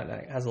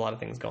Jinteki.net has a lot of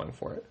things going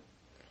for it.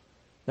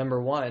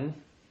 Number 1,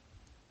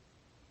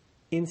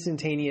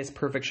 instantaneous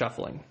perfect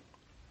shuffling.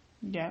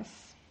 Yes.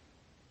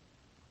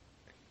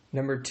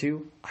 Number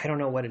 2, I don't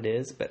know what it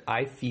is, but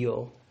I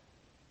feel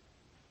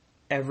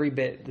every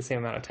bit the same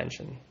amount of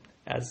tension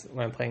as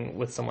when I'm playing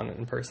with someone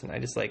in person.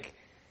 There's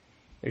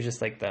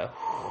just like the,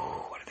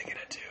 what are they going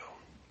to do?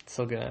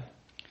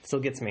 Still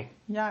gets me.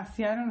 Yeah,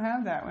 see, I don't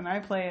have that. When I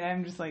play it,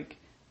 I'm just like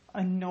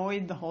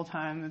annoyed the whole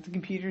time that the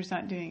computer's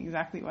not doing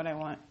exactly what I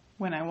want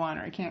when I want,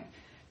 or I can't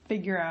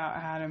figure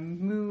out how to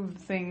move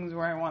things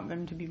where I want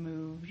them to be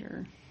moved,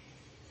 or...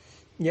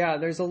 Yeah,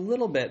 there's like a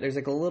little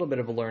bit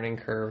of a learning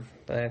curve,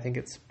 but I think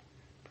it's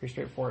pretty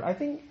straightforward. I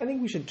think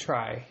we should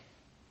try.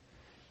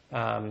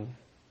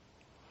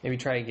 Maybe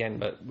try again,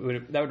 but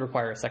that would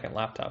require a second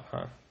laptop,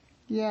 huh?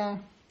 Yeah.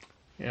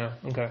 Yeah,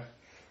 okay.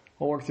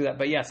 We'll work through that.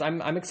 But yes,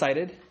 I'm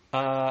excited.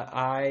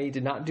 I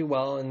did not do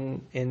well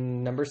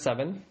in number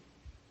 7.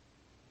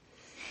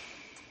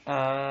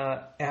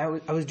 I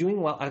was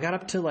doing well. I got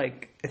up to I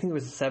think it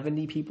was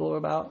 70 people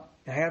about.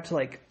 And I got up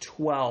to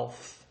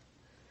 12th.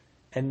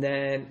 And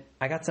then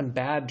I got some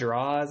bad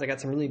draws. I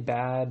got some really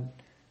bad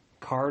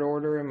card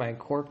order in my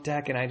corp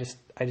deck, and I just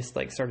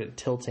started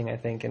tilting, I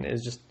think, and it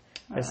was just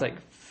I just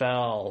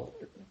fell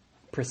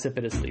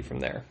precipitously from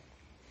there.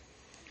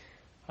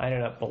 I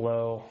ended up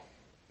below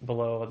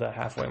the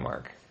halfway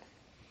mark.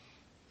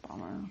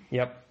 Bummer.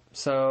 Yep.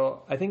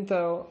 So I think,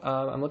 though,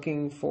 I'm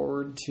looking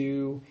forward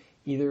to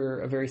either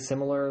a very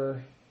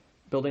similar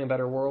Building a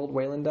Better World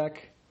Wayland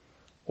deck,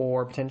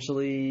 or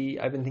potentially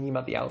I've been thinking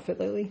about the outfit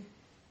lately.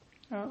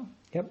 Oh.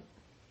 Yep.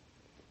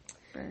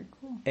 Very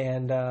cool.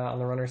 And on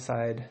the runner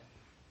side,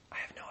 I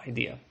have no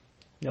idea.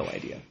 No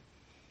idea.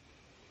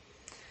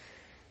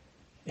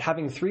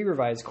 Having 3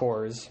 revised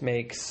cores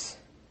makes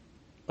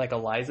like a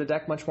Liza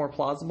deck much more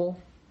plausible,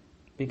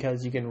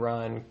 because you can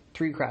run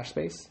 3 Crash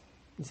Space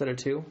instead of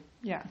 2.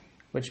 Yeah.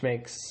 Which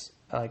makes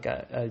like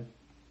an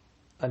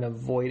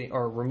avoiding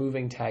or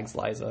removing tags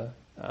Liza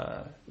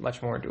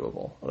much more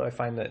doable. Although I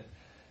find that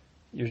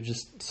you're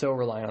just so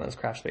reliant on those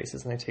Crash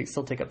Spaces, and they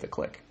still take up the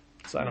click.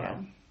 So I don't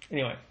know.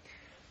 Anyway,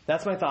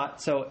 that's my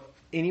thought. So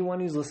anyone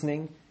who's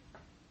listening,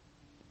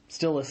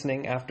 still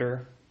listening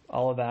after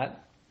all of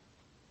that,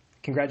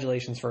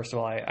 congratulations, first of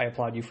all. I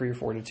applaud you for your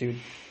fortitude.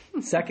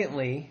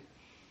 Secondly,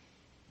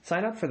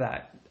 sign up for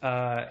that.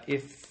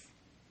 If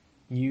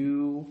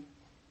you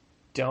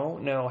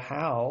don't know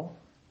how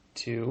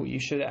to, you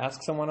should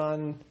ask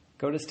someone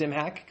go to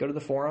StimHack, go to the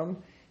forum,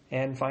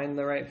 and find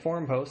the right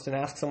forum post and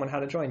ask someone how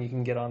to join. You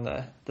can get on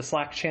the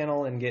Slack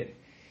channel and get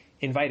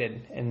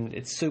invited, and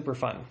it's super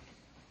fun.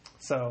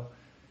 So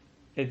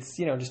it's,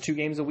 just 2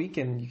 games a week,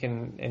 and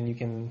you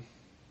can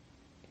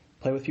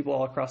play with people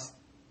all across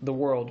the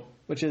world,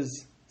 which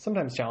is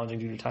sometimes challenging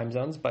due to time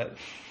zones, but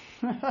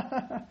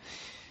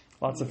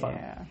lots of fun.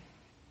 Yeah.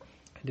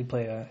 I did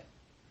play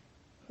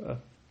a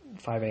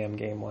 5 a.m.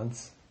 game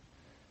once,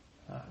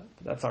 but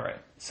that's all right.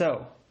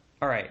 So,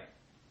 all right,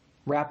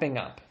 wrapping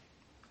up.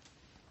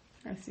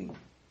 I see.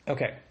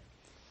 Okay.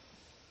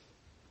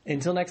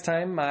 Until next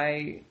time,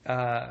 my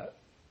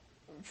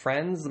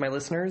friends, my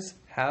listeners,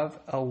 have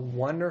a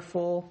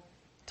wonderful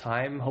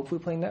time, hopefully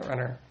playing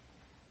Netrunner.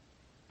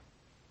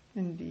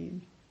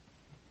 Indeed.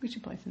 We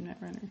should play some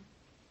Netrunner.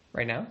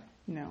 Right now?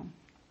 No.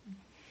 You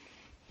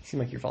seem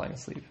like you're falling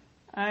asleep.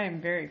 I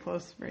am very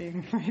close to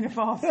being ready to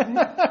fall asleep.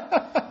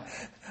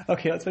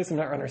 Okay, let's play some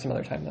Netrunner some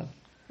other time then.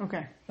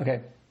 Okay.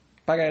 Okay.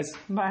 Bye, guys.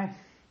 Bye.